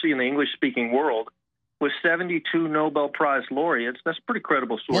university in the English-speaking world, with 72 Nobel Prize laureates. That's a pretty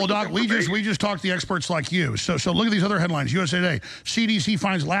credible source. Well, Doc, we just talked to experts like you. So look at these other headlines. USA Today, CDC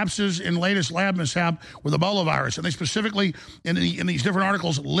finds lapses in latest lab mishap with Ebola virus. And they specifically, in these different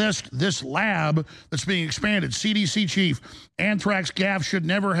articles, list this lab that's being expanded. CDC chief, anthrax gaffe should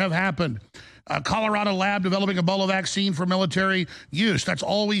never have happened. Colorado lab developing Ebola vaccine for military use. That's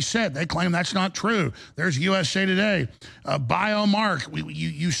all we said. They claim that's not true. There's USA Today. Biomark.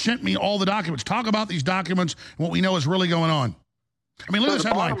 You sent me all the documents. Talk about these documents and what we know is really going on. I mean, look at this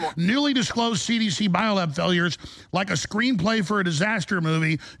headline. Newly disclosed CDC biolab failures like a screenplay for a disaster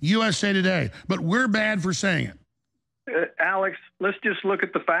movie, USA Today. But we're bad for saying it. Alex, let's just look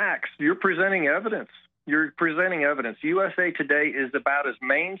at the facts. You're presenting evidence. USA Today is about as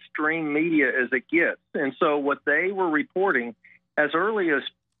mainstream media as it gets. And so what they were reporting as early as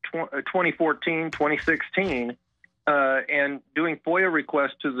 2014, 2016, and doing FOIA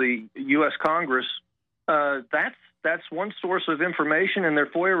requests to the U.S. Congress, that's one source of information. In their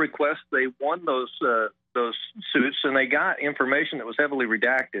FOIA requests, they won those suits, and they got information that was heavily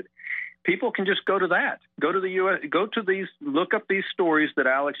redacted. People can just go to that. Go to the U.S. Go to these. Look up these stories that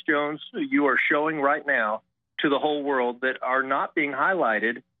Alex Jones, you are showing right now to the whole world that are not being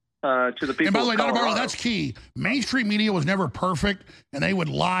highlighted to the people. And by the way, of Dr. Colorado. Barlow, that's key. Mainstream media was never perfect, and they would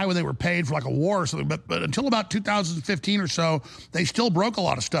lie when they were paid for like a war or something. But until about 2015 or so, they still broke a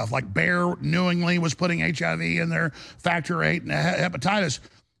lot of stuff. Like Bayer knowingly was putting HIV in their factor VIII and hepatitis.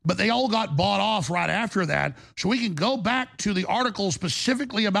 But they all got bought off right after that. So we can go back to the article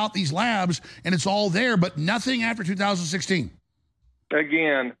specifically about these labs, and it's all there, but nothing after 2016.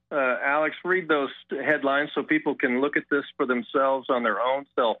 Again, Alex, read those headlines so people can look at this for themselves on their own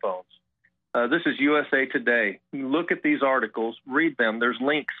cell phones. This is USA Today. Look at these articles, read them. There's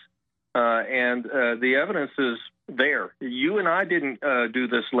links, and the evidence is there. You and I didn't do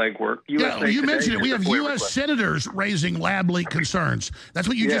this legwork. Yeah, you mentioned it. We have U.S. senators raising lab leak concerns. That's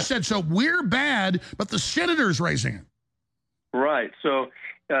what you just said. So we're bad, but the senators raising it. Right. So,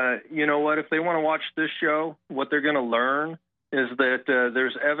 you know what? If they want to watch this show, what they're going to learn is that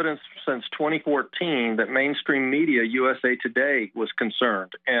there's evidence since 2014 that mainstream media, USA Today, was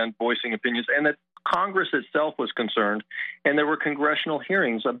concerned and voicing opinions, and that Congress itself was concerned, and there were congressional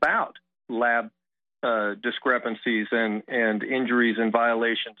hearings about lab discrepancies and injuries and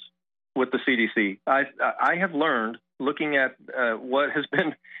violations with the CDC. I have learned, looking at what has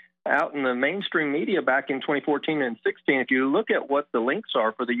been out in the mainstream media back in 2014 and 16, if you look at what the links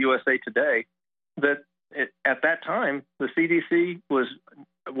are for the USA Today, that at that time, the CDC was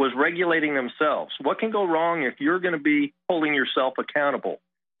regulating themselves. What can go wrong if you're going to be holding yourself accountable?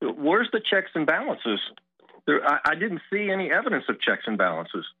 Where's the checks and balances? I didn't see any evidence of checks and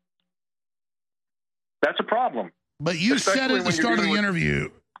balances. That's a problem. But you said at the start of the interview,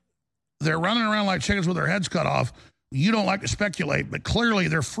 they're running around like chickens with their heads cut off. You don't like to speculate, but clearly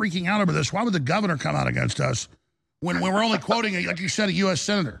they're freaking out over this. Why would the governor come out against us when we're only quoting, like you said, a U.S.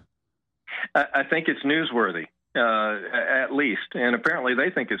 senator? I think it's newsworthy, at least, and apparently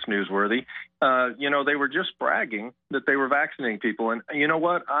they think it's newsworthy. You know, they were just bragging that they were vaccinating people, and you know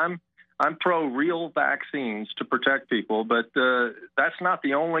what? I'm pro real vaccines to protect people, but that's not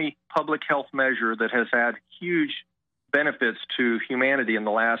the only public health measure that has had huge benefits to humanity in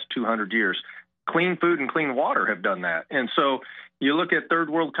the last 200 years. Clean food and clean water have done that, and so you look at third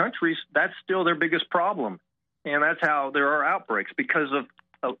world countries, that's still their biggest problem, and that's how there are outbreaks, because of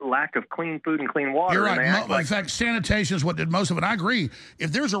a lack of clean food and clean water. You're right. In fact, sanitation is what did most of it. I agree.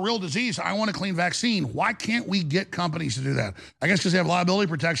 If there's a real disease, I want a clean vaccine. Why can't we get companies to do that? I guess because they have liability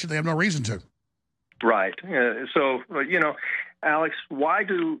protection. They have no reason to. Right. So, you know, Alex,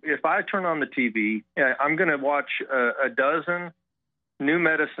 if I turn on the TV, I'm going to watch a dozen new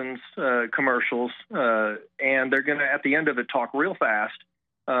medicines commercials, and they're going to, at the end of it, talk real fast.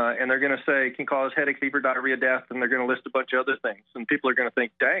 And they're going to say it can cause headache, fever, diarrhea, death, and they're going to list a bunch of other things. And people are going to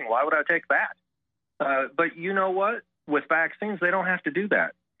think, dang, why would I take that? But you know what? With vaccines, they don't have to do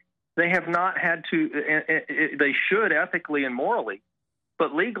that. They have not had to. They should ethically and morally,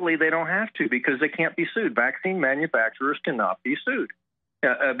 but legally they don't have to, because they can't be sued. Vaccine manufacturers cannot be sued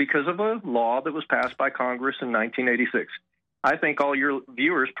because of a law that was passed by Congress in 1986. I think all your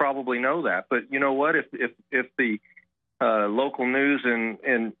viewers probably know that. But you know what? If the local news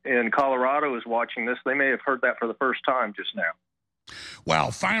in Colorado is watching this, they may have heard that for the first time just now. Wow.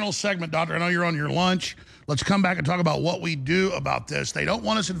 Final segment, Doctor. I know you're on your lunch. Let's come back and talk about what we do about this. They don't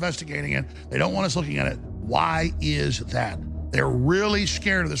want us investigating it. They don't want us looking at it. Why is that? They're really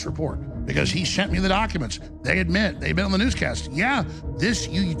scared of this report because he sent me the documents. They admit, they've been on the newscast. Yeah,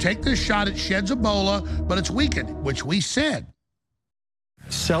 you take this shot, it sheds Ebola, but it's weakened, which we said.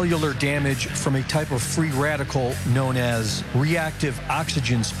 Cellular damage from a type of free radical known as reactive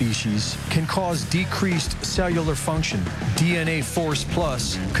oxygen species can cause decreased cellular function. DNA Force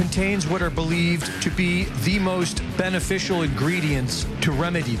Plus contains what are believed to be the most beneficial ingredients to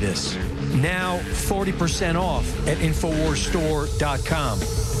remedy this. Now 40% off at InfoWarsStore.com.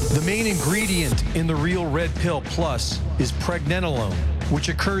 The main ingredient in the Real Red Pill Plus is pregnenolone, which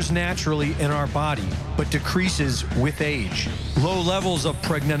occurs naturally in our body, but decreases with age. Low levels of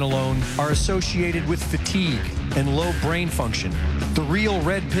pregnenolone are associated with fatigue and low brain function. The Real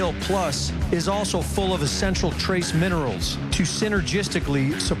Red Pill Plus is also full of essential trace minerals to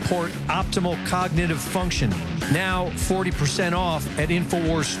synergistically support optimal cognitive function. Now 40% off at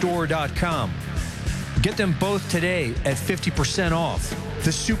InfoWarsStore.com. Get them both today at 50% off.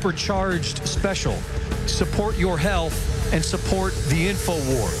 The supercharged special. Support your health and support the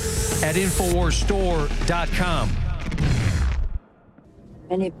InfoWar at InfoWarsStore.com.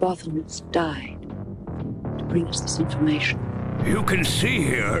 Many Bothans died to bring us this information. You can see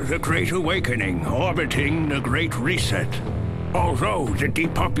here the Great Awakening orbiting the Great Reset. Although the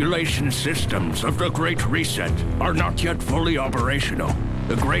depopulation systems of the Great Reset are not yet fully operational,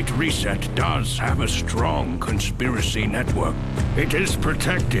 The Great Reset does have a strong conspiracy network. It is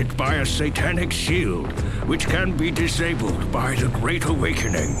protected by a satanic shield, which can be disabled by the Great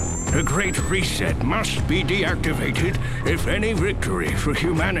Awakening. The Great Reset must be deactivated if any victory for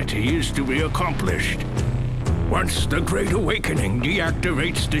humanity is to be accomplished. Once the Great Awakening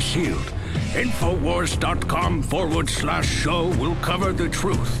deactivates the shield, Infowars.com/show will cover the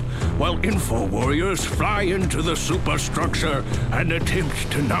truth, while InfoWarriors fly into the superstructure and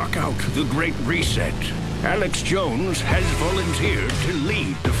attempt to knock out the Great Reset. Alex Jones has volunteered to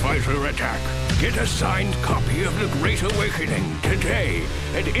lead the fighter attack. Get a signed copy of The Great Awakening today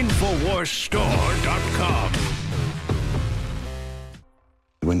at InfoWarsStore.com.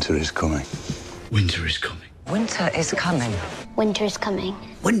 Winter is coming. Winter is coming. Winter is coming. Winter is coming.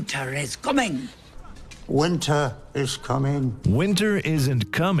 Winter is coming. Winter is coming. Winter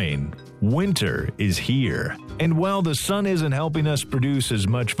isn't coming. Winter is here. And while the sun isn't helping us produce as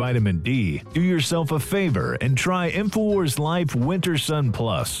much vitamin D, do yourself a favor and try InfoWars Life Winter Sun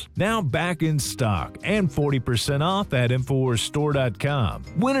Plus. Now back in stock and 40% off at InfoWarsStore.com.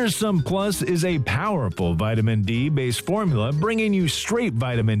 Winter Sun Plus is a powerful vitamin D-based formula bringing you straight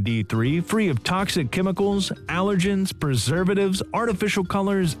vitamin D3 free of toxic chemicals, allergens, preservatives, artificial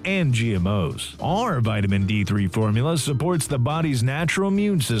colors, and GMOs. Our vitamin D3 formula supports the body's natural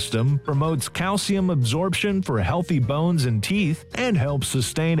immune system, promotes calcium absorption for healthy bones and teeth, and helps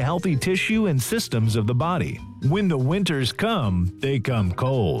sustain healthy tissue and systems of the body. When the winters come, they come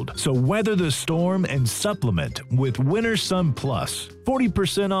cold. So weather the storm and supplement with Winter Sun Plus.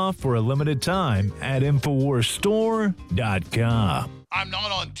 40% off for a limited time at InfoWarsStore.com. I'm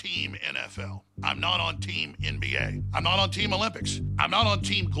not on Team NFL. I'm not on Team NBA. I'm not on Team Olympics. I'm not on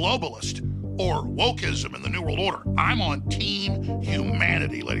Team Globalist or wokeism in the New World Order. I'm on Team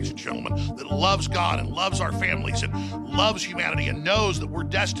Humanity, ladies and gentlemen, that loves God and loves our families and loves humanity and knows that we're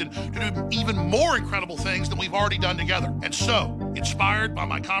destined to do even more incredible things than we've already done together. And so, inspired by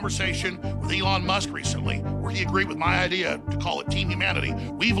my conversation with Elon Musk recently, where he agreed with my idea to call it Team Humanity,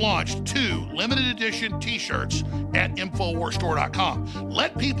 we've launched 2 limited edition t-shirts at InfoWarsStore.com.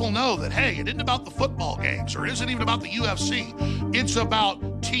 Let people know that, hey, it isn't about the football games or it isn't even about the UFC. It's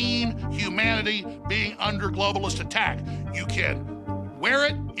about Team Humanity being under globalist attack. You can wear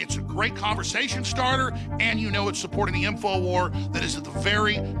it. It's a great conversation starter, and you know it's supporting the info war that is at the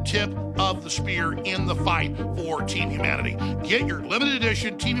very tip of the spear in the fight for Team Humanity. Get your limited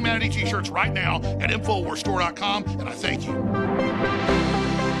edition Team Humanity t-shirts right now at InfoWarsStore.com, and I thank you.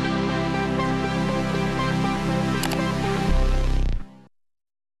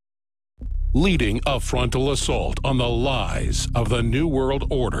 Leading a frontal assault on the lies of the New World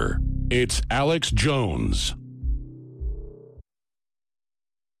Order, it's Alex Jones.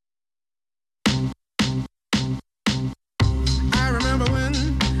 I remember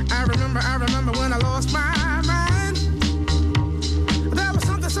when I lost my mind. There was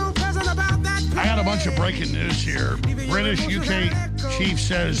something so pleasant about that place. I got a bunch of breaking news here. British UK chief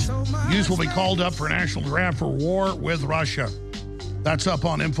says youth will be called up for a national draft for war with Russia. That's up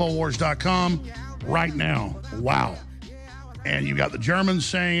on Infowars.com right now. Wow. And you got the Germans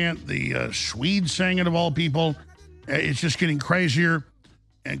saying it, the Swedes saying it of all people. It's just getting crazier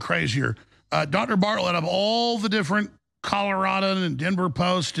and crazier. Dr. Bartlett, of all the different Colorado and Denver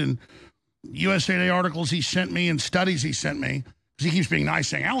Post and USA Today articles he sent me and studies he sent me, because he keeps being nice,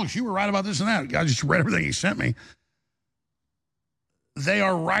 saying, Alex, you were right about this and that. I just read everything he sent me. They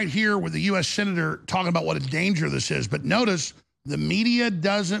are right here with the U.S. Senator talking about what a danger this is. But notice, the media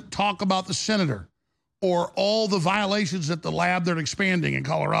doesn't talk about the senator or all the violations at the lab they're expanding in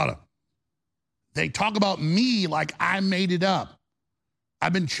Colorado. They talk about me like I made it up.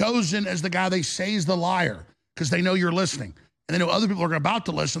 I've been chosen as the guy they say is the liar because they know you're listening. And they know other people are about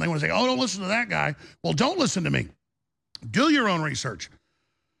to listen. They want to say, oh, don't listen to that guy. Well, don't listen to me. Do your own research.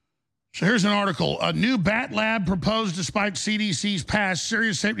 So here's an article. A new bat lab proposed despite CDC's past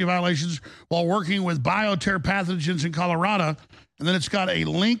serious safety violations while working with bioterror pathogens in Colorado. And then it's got a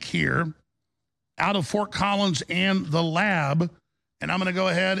link here out of Fort Collins and the lab. And I'm going to go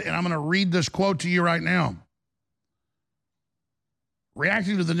ahead and I'm going to read this quote to you right now.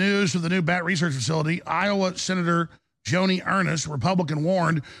 Reacting to the news of the new bat research facility, Iowa Senator Joni Ernst, Republican,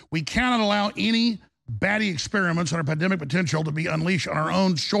 warned, we cannot allow any batty experiments on our pandemic potential to be unleashed on our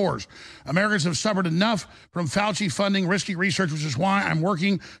own shores. Americans have suffered enough from Fauci funding risky research, which is why I'm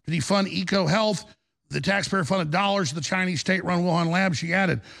working to defund EcoHealth, the taxpayer-funded dollars to the Chinese state-run Wuhan lab, she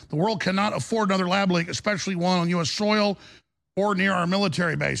added. The world cannot afford another lab leak, especially one on U.S. soil or near our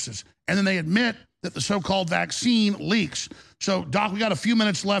military bases. And then they admit that the so-called vaccine leaks. So, Doc, we got a few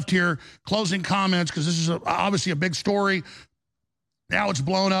minutes left here. Closing comments, because this is obviously a big story. Now it's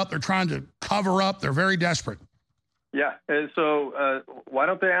blown up. They're trying to cover up. They're very desperate. Yeah, and so why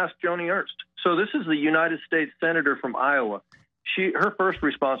don't they ask Joni Ernst? So this is the United States Senator from Iowa. Her first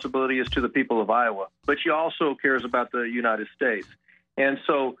responsibility is to the people of Iowa, but she also cares about the United States. And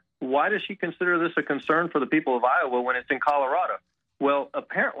so why does she consider this a concern for the people of Iowa when it's in Colorado? Well,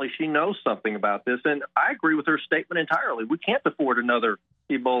 apparently she knows something about this, and I agree with her statement entirely. We can't afford another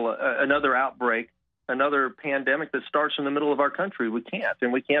Ebola, another outbreak, another pandemic that starts in the middle of our country. We can't,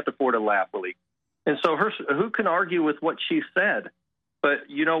 and we can't afford a lab leak. And so who can argue with what she said? But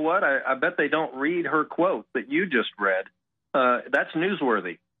you know what? I bet they don't read her quote that you just read. That's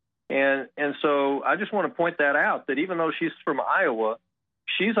newsworthy. And so I just want to point that out, that even though she's from Iowa,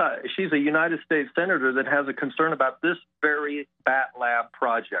 she's a United States senator that has a concern about this very bat lab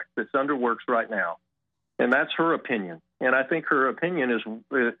project that's under works right now. And that's her opinion. And I think her opinion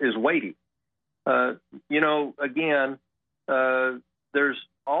is weighty. You know, again, there's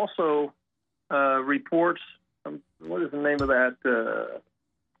also reports. What is the name of that?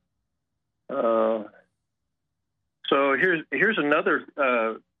 So here's another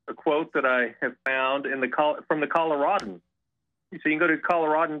a quote that I have found from the Coloradan. So you can go to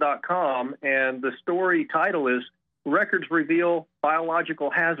Coloradan.com, and the story title is "Records Reveal Biological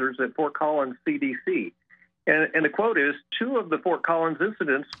Hazards at Fort Collins CDC," and the quote is, 2 of the Fort Collins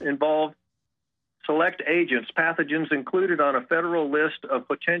incidents involved select agents, pathogens included on a federal list of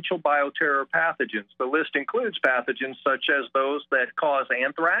potential bioterror pathogens. The list includes pathogens such as those that cause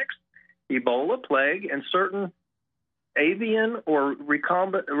anthrax, Ebola, plague, and certain avian or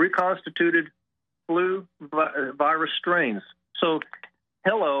reconstituted flu virus strains. So,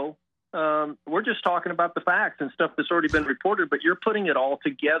 hello, we're just talking about the facts and stuff that's already been reported, but you're putting it all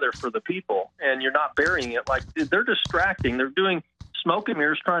together for the people, and you're not burying it. Like, they're distracting. They're doing smoke and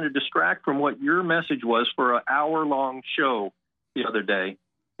mirrors, trying to distract from what your message was for an hour-long show the other day.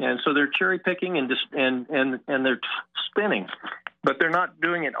 And so they're cherry picking and they're spinning, but they're not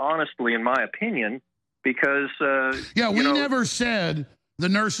doing it honestly, in my opinion, because we never said the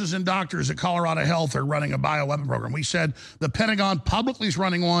nurses and doctors at Colorado Health are running a bioweapon program. We said the Pentagon publicly is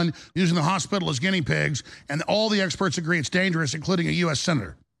running one, using the hospital as guinea pigs, and all the experts agree it's dangerous, including a U.S.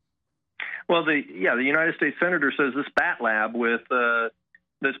 senator. Well, the United States senator says this bat lab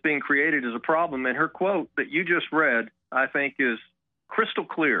that's being created is a problem, and her quote that you just read, I think, is crystal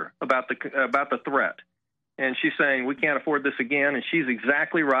clear about the threat. And she's saying we can't afford this again, and she's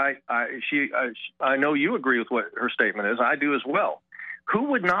exactly right. I know you agree with what her statement is. I do as well.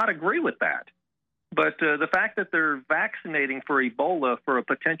 Who would not agree with that? But the fact that they're vaccinating for Ebola for a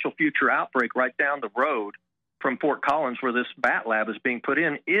potential future outbreak right down the road from Fort Collins, where this bat lab is being put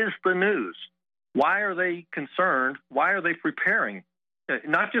in, is the news. Why are they concerned? Why are they preparing?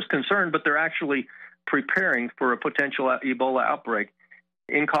 Not just concerned, but they're actually preparing for a potential Ebola outbreak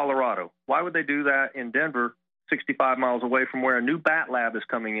in Colorado. Why would they do that in Denver, 65 miles away from where a new bat lab is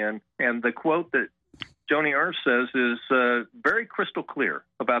coming in? And the quote that Joni Ernst says is very crystal clear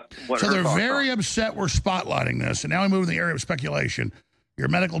about what her thoughts are. So they're very upset we're spotlighting this, and now we move in the area of speculation. You're a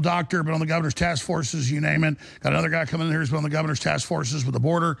medical doctor, been on the governor's task forces, you name it. Got another guy coming in here who's been on the governor's task forces with the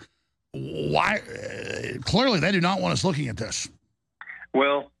border. Why? Clearly, they do not want us looking at this.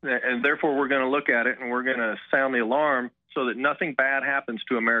 Well, and therefore we're going to look at it, and we're going to sound the alarm so that nothing bad happens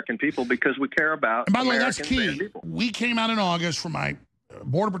to American people, because we care about And by the way, Americans that's key. and people. We came out in August from my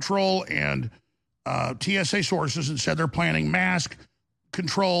Border Patrol and TSA sources and said they're planning mask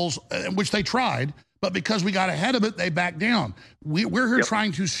controls, which they tried. But because we got ahead of it, they backed down. We're here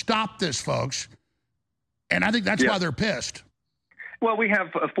trying to stop this, folks. And I think that's why they're pissed. Well, we have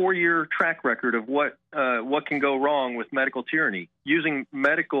a 4-year track record of what can go wrong with medical tyranny, using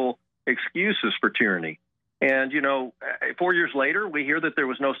medical excuses for tyranny. And, 4 years later, we hear that there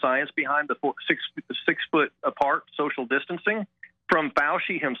was no science behind the 6 foot apart social distancing from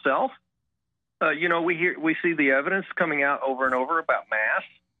Fauci himself. We see the evidence coming out over and over about masks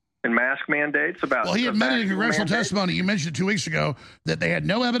and mask mandates. Well, he admitted in congressional testimony, you mentioned it 2 weeks ago, that they had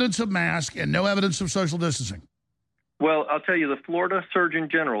no evidence of mask and no evidence of social distancing. Well, I'll tell you, the Florida Surgeon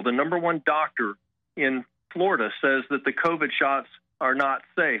General, the #1 doctor in Florida, says that the COVID shots are not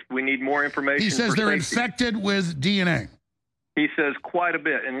safe. We need more information. He says they're infected with DNA. He says quite a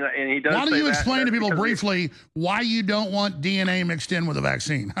bit, and he does. Why don't you explain to people briefly why you don't want DNA mixed in with a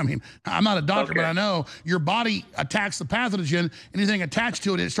vaccine? I mean, I'm not a doctor, but I know your body attacks the pathogen. Anything attached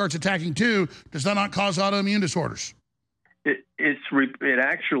to it, it starts attacking too. Does that not cause autoimmune disorders? It's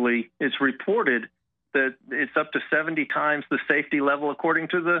reported that it's up to 70 times the safety level, according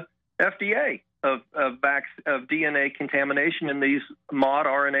to the FDA, of DNA contamination in these mod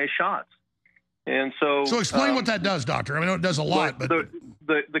RNA shots. And so explain what that does, Doctor. I know it does a lot, but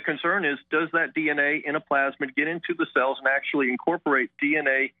the concern is, does that DNA in a plasmid get into the cells and actually incorporate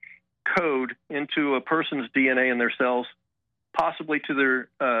DNA code into a person's DNA in their cells, possibly to their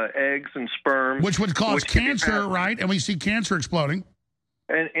eggs and sperm, which would cause cancer, right? And we see cancer exploding.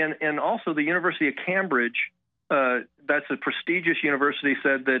 And also the University of Cambridge, that's a prestigious university,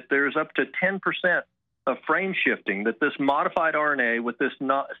 said that there's up to 10% of frame shifting, that this modified RNA with this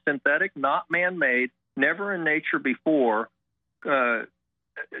not synthetic, not man-made, never in nature before,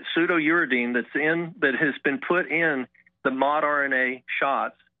 pseudouridine that has been put in the mod RNA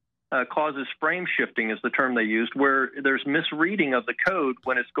shots causes frame shifting, is the term they used, where there's misreading of the code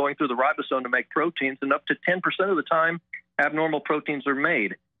when it's going through the ribosome to make proteins, and up to 10% of the time, abnormal proteins are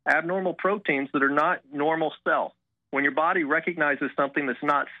made. Abnormal proteins that are not normal self. When your body recognizes something that's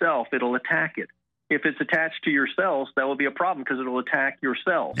not self, it'll attack it. If it's attached to your cells, that will be a problem because it'll attack your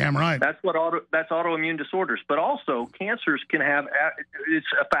cells. Damn right. That's autoimmune disorders. But also, cancers can have. It's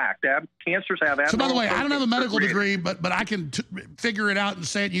a fact. Cancers have. So by the way, I don't have a medical degree, but I can figure it out and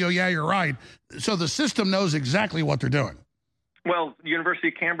say it. And you go, yeah, you're right. So the system knows exactly what they're doing. Well, the University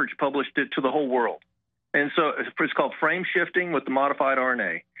of Cambridge published it to the whole world, and so it's called frame shifting with the modified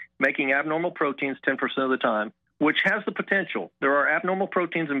RNA, making abnormal proteins 10% of the time, which has the potential. There are abnormal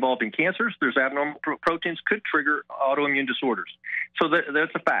proteins involved in cancers. There's abnormal proteins could trigger autoimmune disorders. So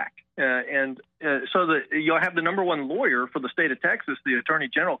that's a fact. So you'll have the number one lawyer for the state of Texas, the Attorney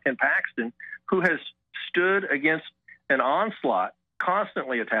General, Ken Paxton, who has stood against an onslaught,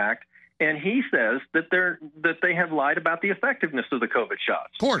 constantly attacked, and he says that they have lied about the effectiveness of the COVID shots.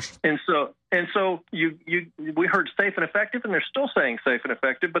 Of course. And so we heard safe and effective, and they're still saying safe and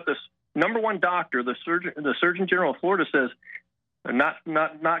effective. But this number one doctor, the Surgeon General of Florida, says not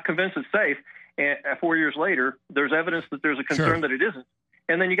convinced it's safe. And 4 years later, there's evidence that there's a concern that it isn't.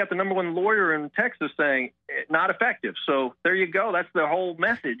 And then you got the number one lawyer in Texas saying not effective. So there you go. That's the whole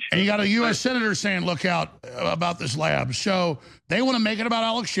message. And you got a U.S. senator saying, look out about this lab. So they want to make it about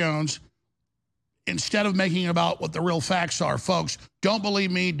Alex Jones instead of making it about what the real facts are. Folks, don't believe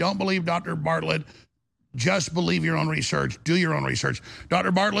me. Don't believe Dr. Bartlett. Just believe your own research. Do your own research.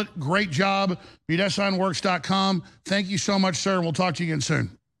 Dr. Bartlett, great job. BudesignWorks.com. Thank you so much, sir. We'll talk to you again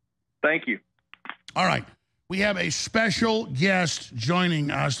soon. Thank you. All right. We have a special guest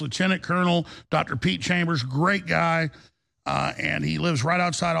joining us, Lieutenant Colonel Dr. Pete Chambers, great guy, and he lives right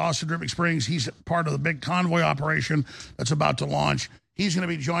outside Austin, Dripping Springs. He's part of the big convoy operation that's about to launch. He's going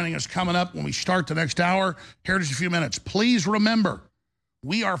to be joining us coming up when we start the next hour. Here in just a few minutes. Please remember,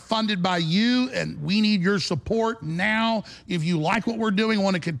 we are funded by you, and we need your support now. If you like what we're doing,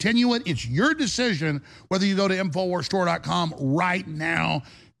 want to continue it, it's your decision whether you go to InfoWarsStore.com right now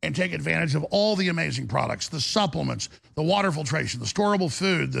and take advantage of all the amazing products, the supplements, the water filtration, the storable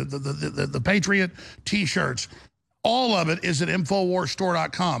food, the Patriot T-shirts. All of it is at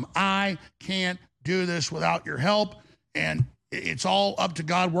InfoWarsStore.com. I can't do this without your help, and it's all up to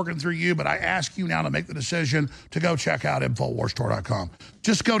God working through you, but I ask you now to make the decision to go check out InfoWarsStore.com.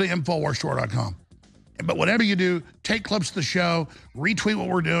 Just go to InfoWarsStore.com. But whatever you do, take clips of the show, retweet what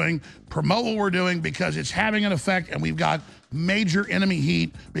we're doing, promote what we're doing, because it's having an effect, and we've got major enemy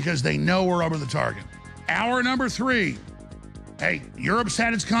heat because they know we're over the target. Hour number 3. Hey, Europe's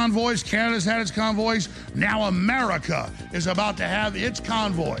had its convoys, Canada's had its convoys. Now America is about to have its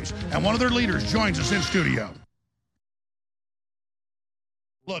convoys, and one of their leaders joins us in studio.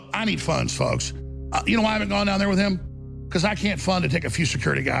 Look, I need funds, folks. You know why I haven't gone down there with him? Because I can't fund to take a few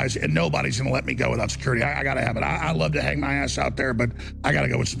security guys, and nobody's going to let me go without security. I got to have it. I love to hang my ass out there, but I got to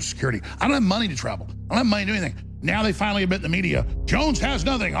go with some security. I don't have money to travel. I don't have money to do anything. Now they finally admit in the media, Jones has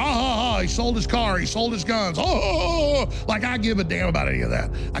nothing. He sold his car. He sold his guns. Like I give a damn about any of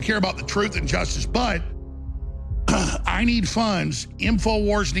that. I care about the truth and justice, but I need funds.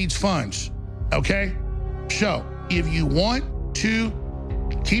 InfoWars needs funds, okay? So if you want to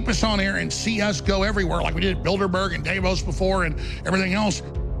keep us on air and see us go everywhere like we did at Bilderberg and Davos before and everything else,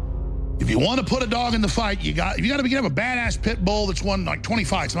 if you want to put a dog in the fight, you got to have a badass pit bull that's won like 20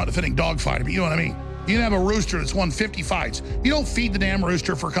 fights. I'm not defending dog fighting, but you know what I mean. You can have a rooster that's won 50 fights. You don't feed the damn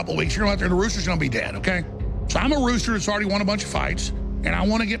rooster for a couple of weeks. You're out there, the rooster's going to be dead, okay? So I'm a rooster that's already won a bunch of fights, and I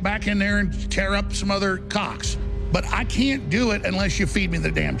want to get back in there and tear up some other cocks. But I can't do it unless you feed me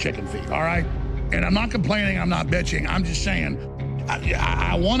the damn chicken feed, all right? And I'm not complaining. I'm not bitching. I'm just saying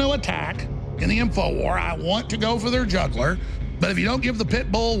I want to attack in the info war. I want to go for their juggler. But if you don't give the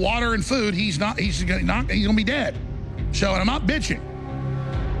pit bull water and food, he's going to be dead. So, and I'm not bitching.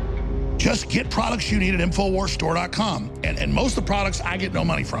 Just get products you need at InfoWarsStore.com. And most of the products I get no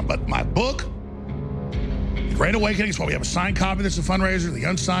money from. But my book, Great Awakenings, well, we have a signed copy that's a fundraiser. The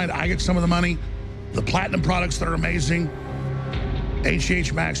unsigned, I get some of the money. The platinum products that are amazing.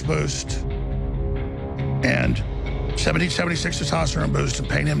 HGH Max Boost and 1776 Testosterone Boost and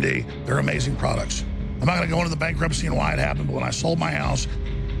Pain MD. They're amazing products. I'm not going to go into the bankruptcy and why it happened, but when I sold my house,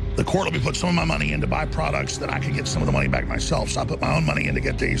 the court let me put some of my money in to buy products that I could get some of the money back myself. So I put my own money in to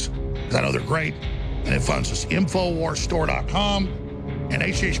get these because I know they're great. And it funds us. Infowarsstore.com. And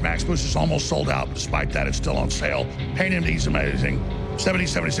HGH Max Boost is almost sold out. Despite that, it's still on sale. Pain MD is amazing.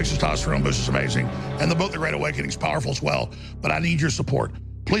 1776 Testosterone Boost is amazing. And the book, The Great Awakening, is powerful as well. But I need your support.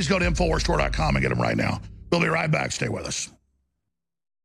 Please go to Infowarsstore.com and get them right now. We'll be right back. Stay with us.